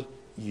reward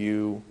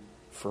you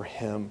for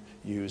Him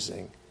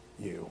using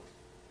you.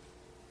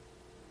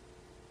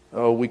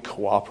 Oh, we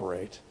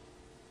cooperate.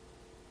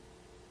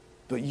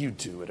 But you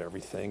do it,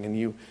 everything, and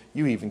you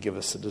even give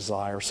us a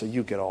desire, so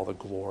you get all the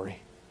glory.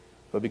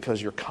 But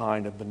because you're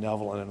kind and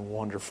benevolent and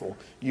wonderful,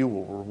 you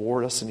will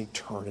reward us in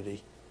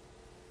eternity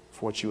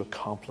for what you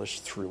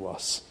accomplished through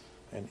us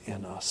and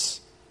in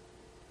us.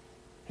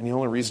 And the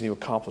only reason you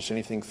accomplish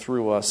anything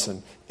through us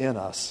and in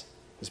us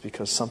is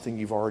because something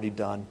you've already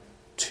done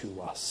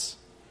to us.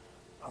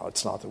 Oh,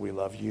 it's not that we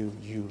love you.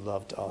 You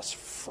loved us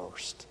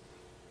first.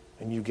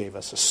 And you gave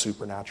us a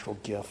supernatural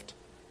gift,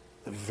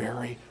 the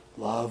very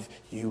love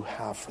you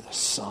have for the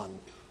Son.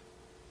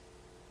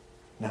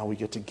 Now we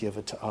get to give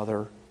it to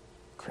other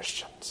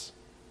Christians.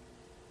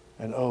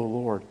 And oh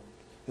Lord,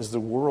 as the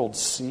world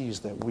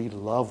sees that we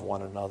love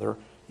one another,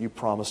 you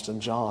promised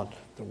in John,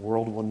 the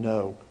world will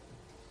know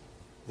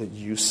that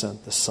you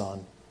sent the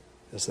Son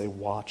as they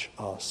watch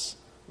us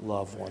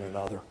love one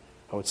another.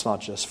 Oh, it's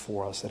not just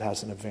for us. It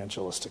has an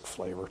evangelistic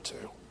flavor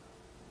too.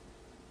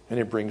 And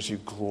it brings you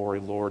glory,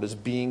 Lord, as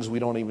beings we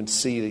don't even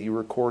see that you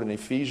record in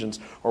Ephesians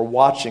are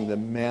watching the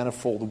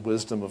manifold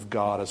wisdom of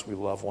God as we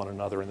love one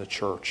another in the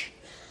church.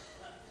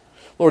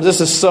 Lord,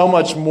 this is so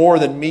much more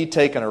than me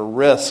taking a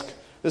risk.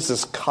 This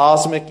is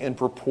cosmic in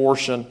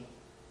proportion.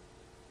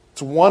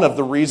 It's one of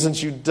the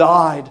reasons you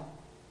died,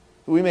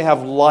 that we may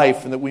have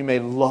life and that we may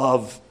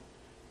love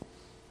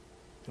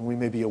and we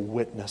may be a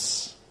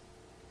witness.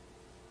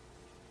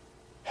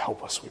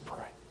 Help us, we pray.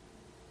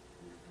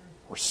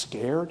 We're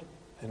scared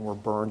and we're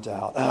burned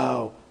out.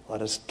 Oh,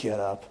 let us get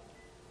up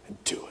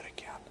and do it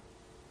again.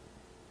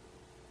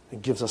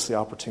 It gives us the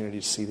opportunity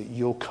to see that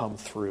you'll come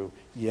through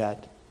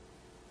yet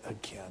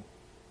again.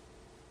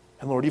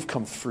 And Lord, you've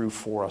come through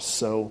for us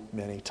so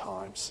many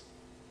times.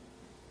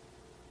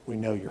 We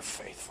know you're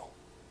faithful.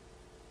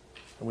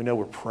 And we know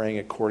we're praying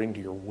according to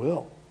your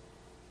will.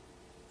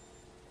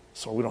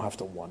 So we don't have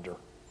to wonder.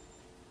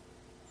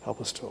 Help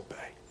us to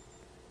obey.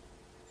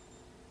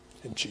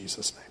 In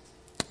Jesus' name.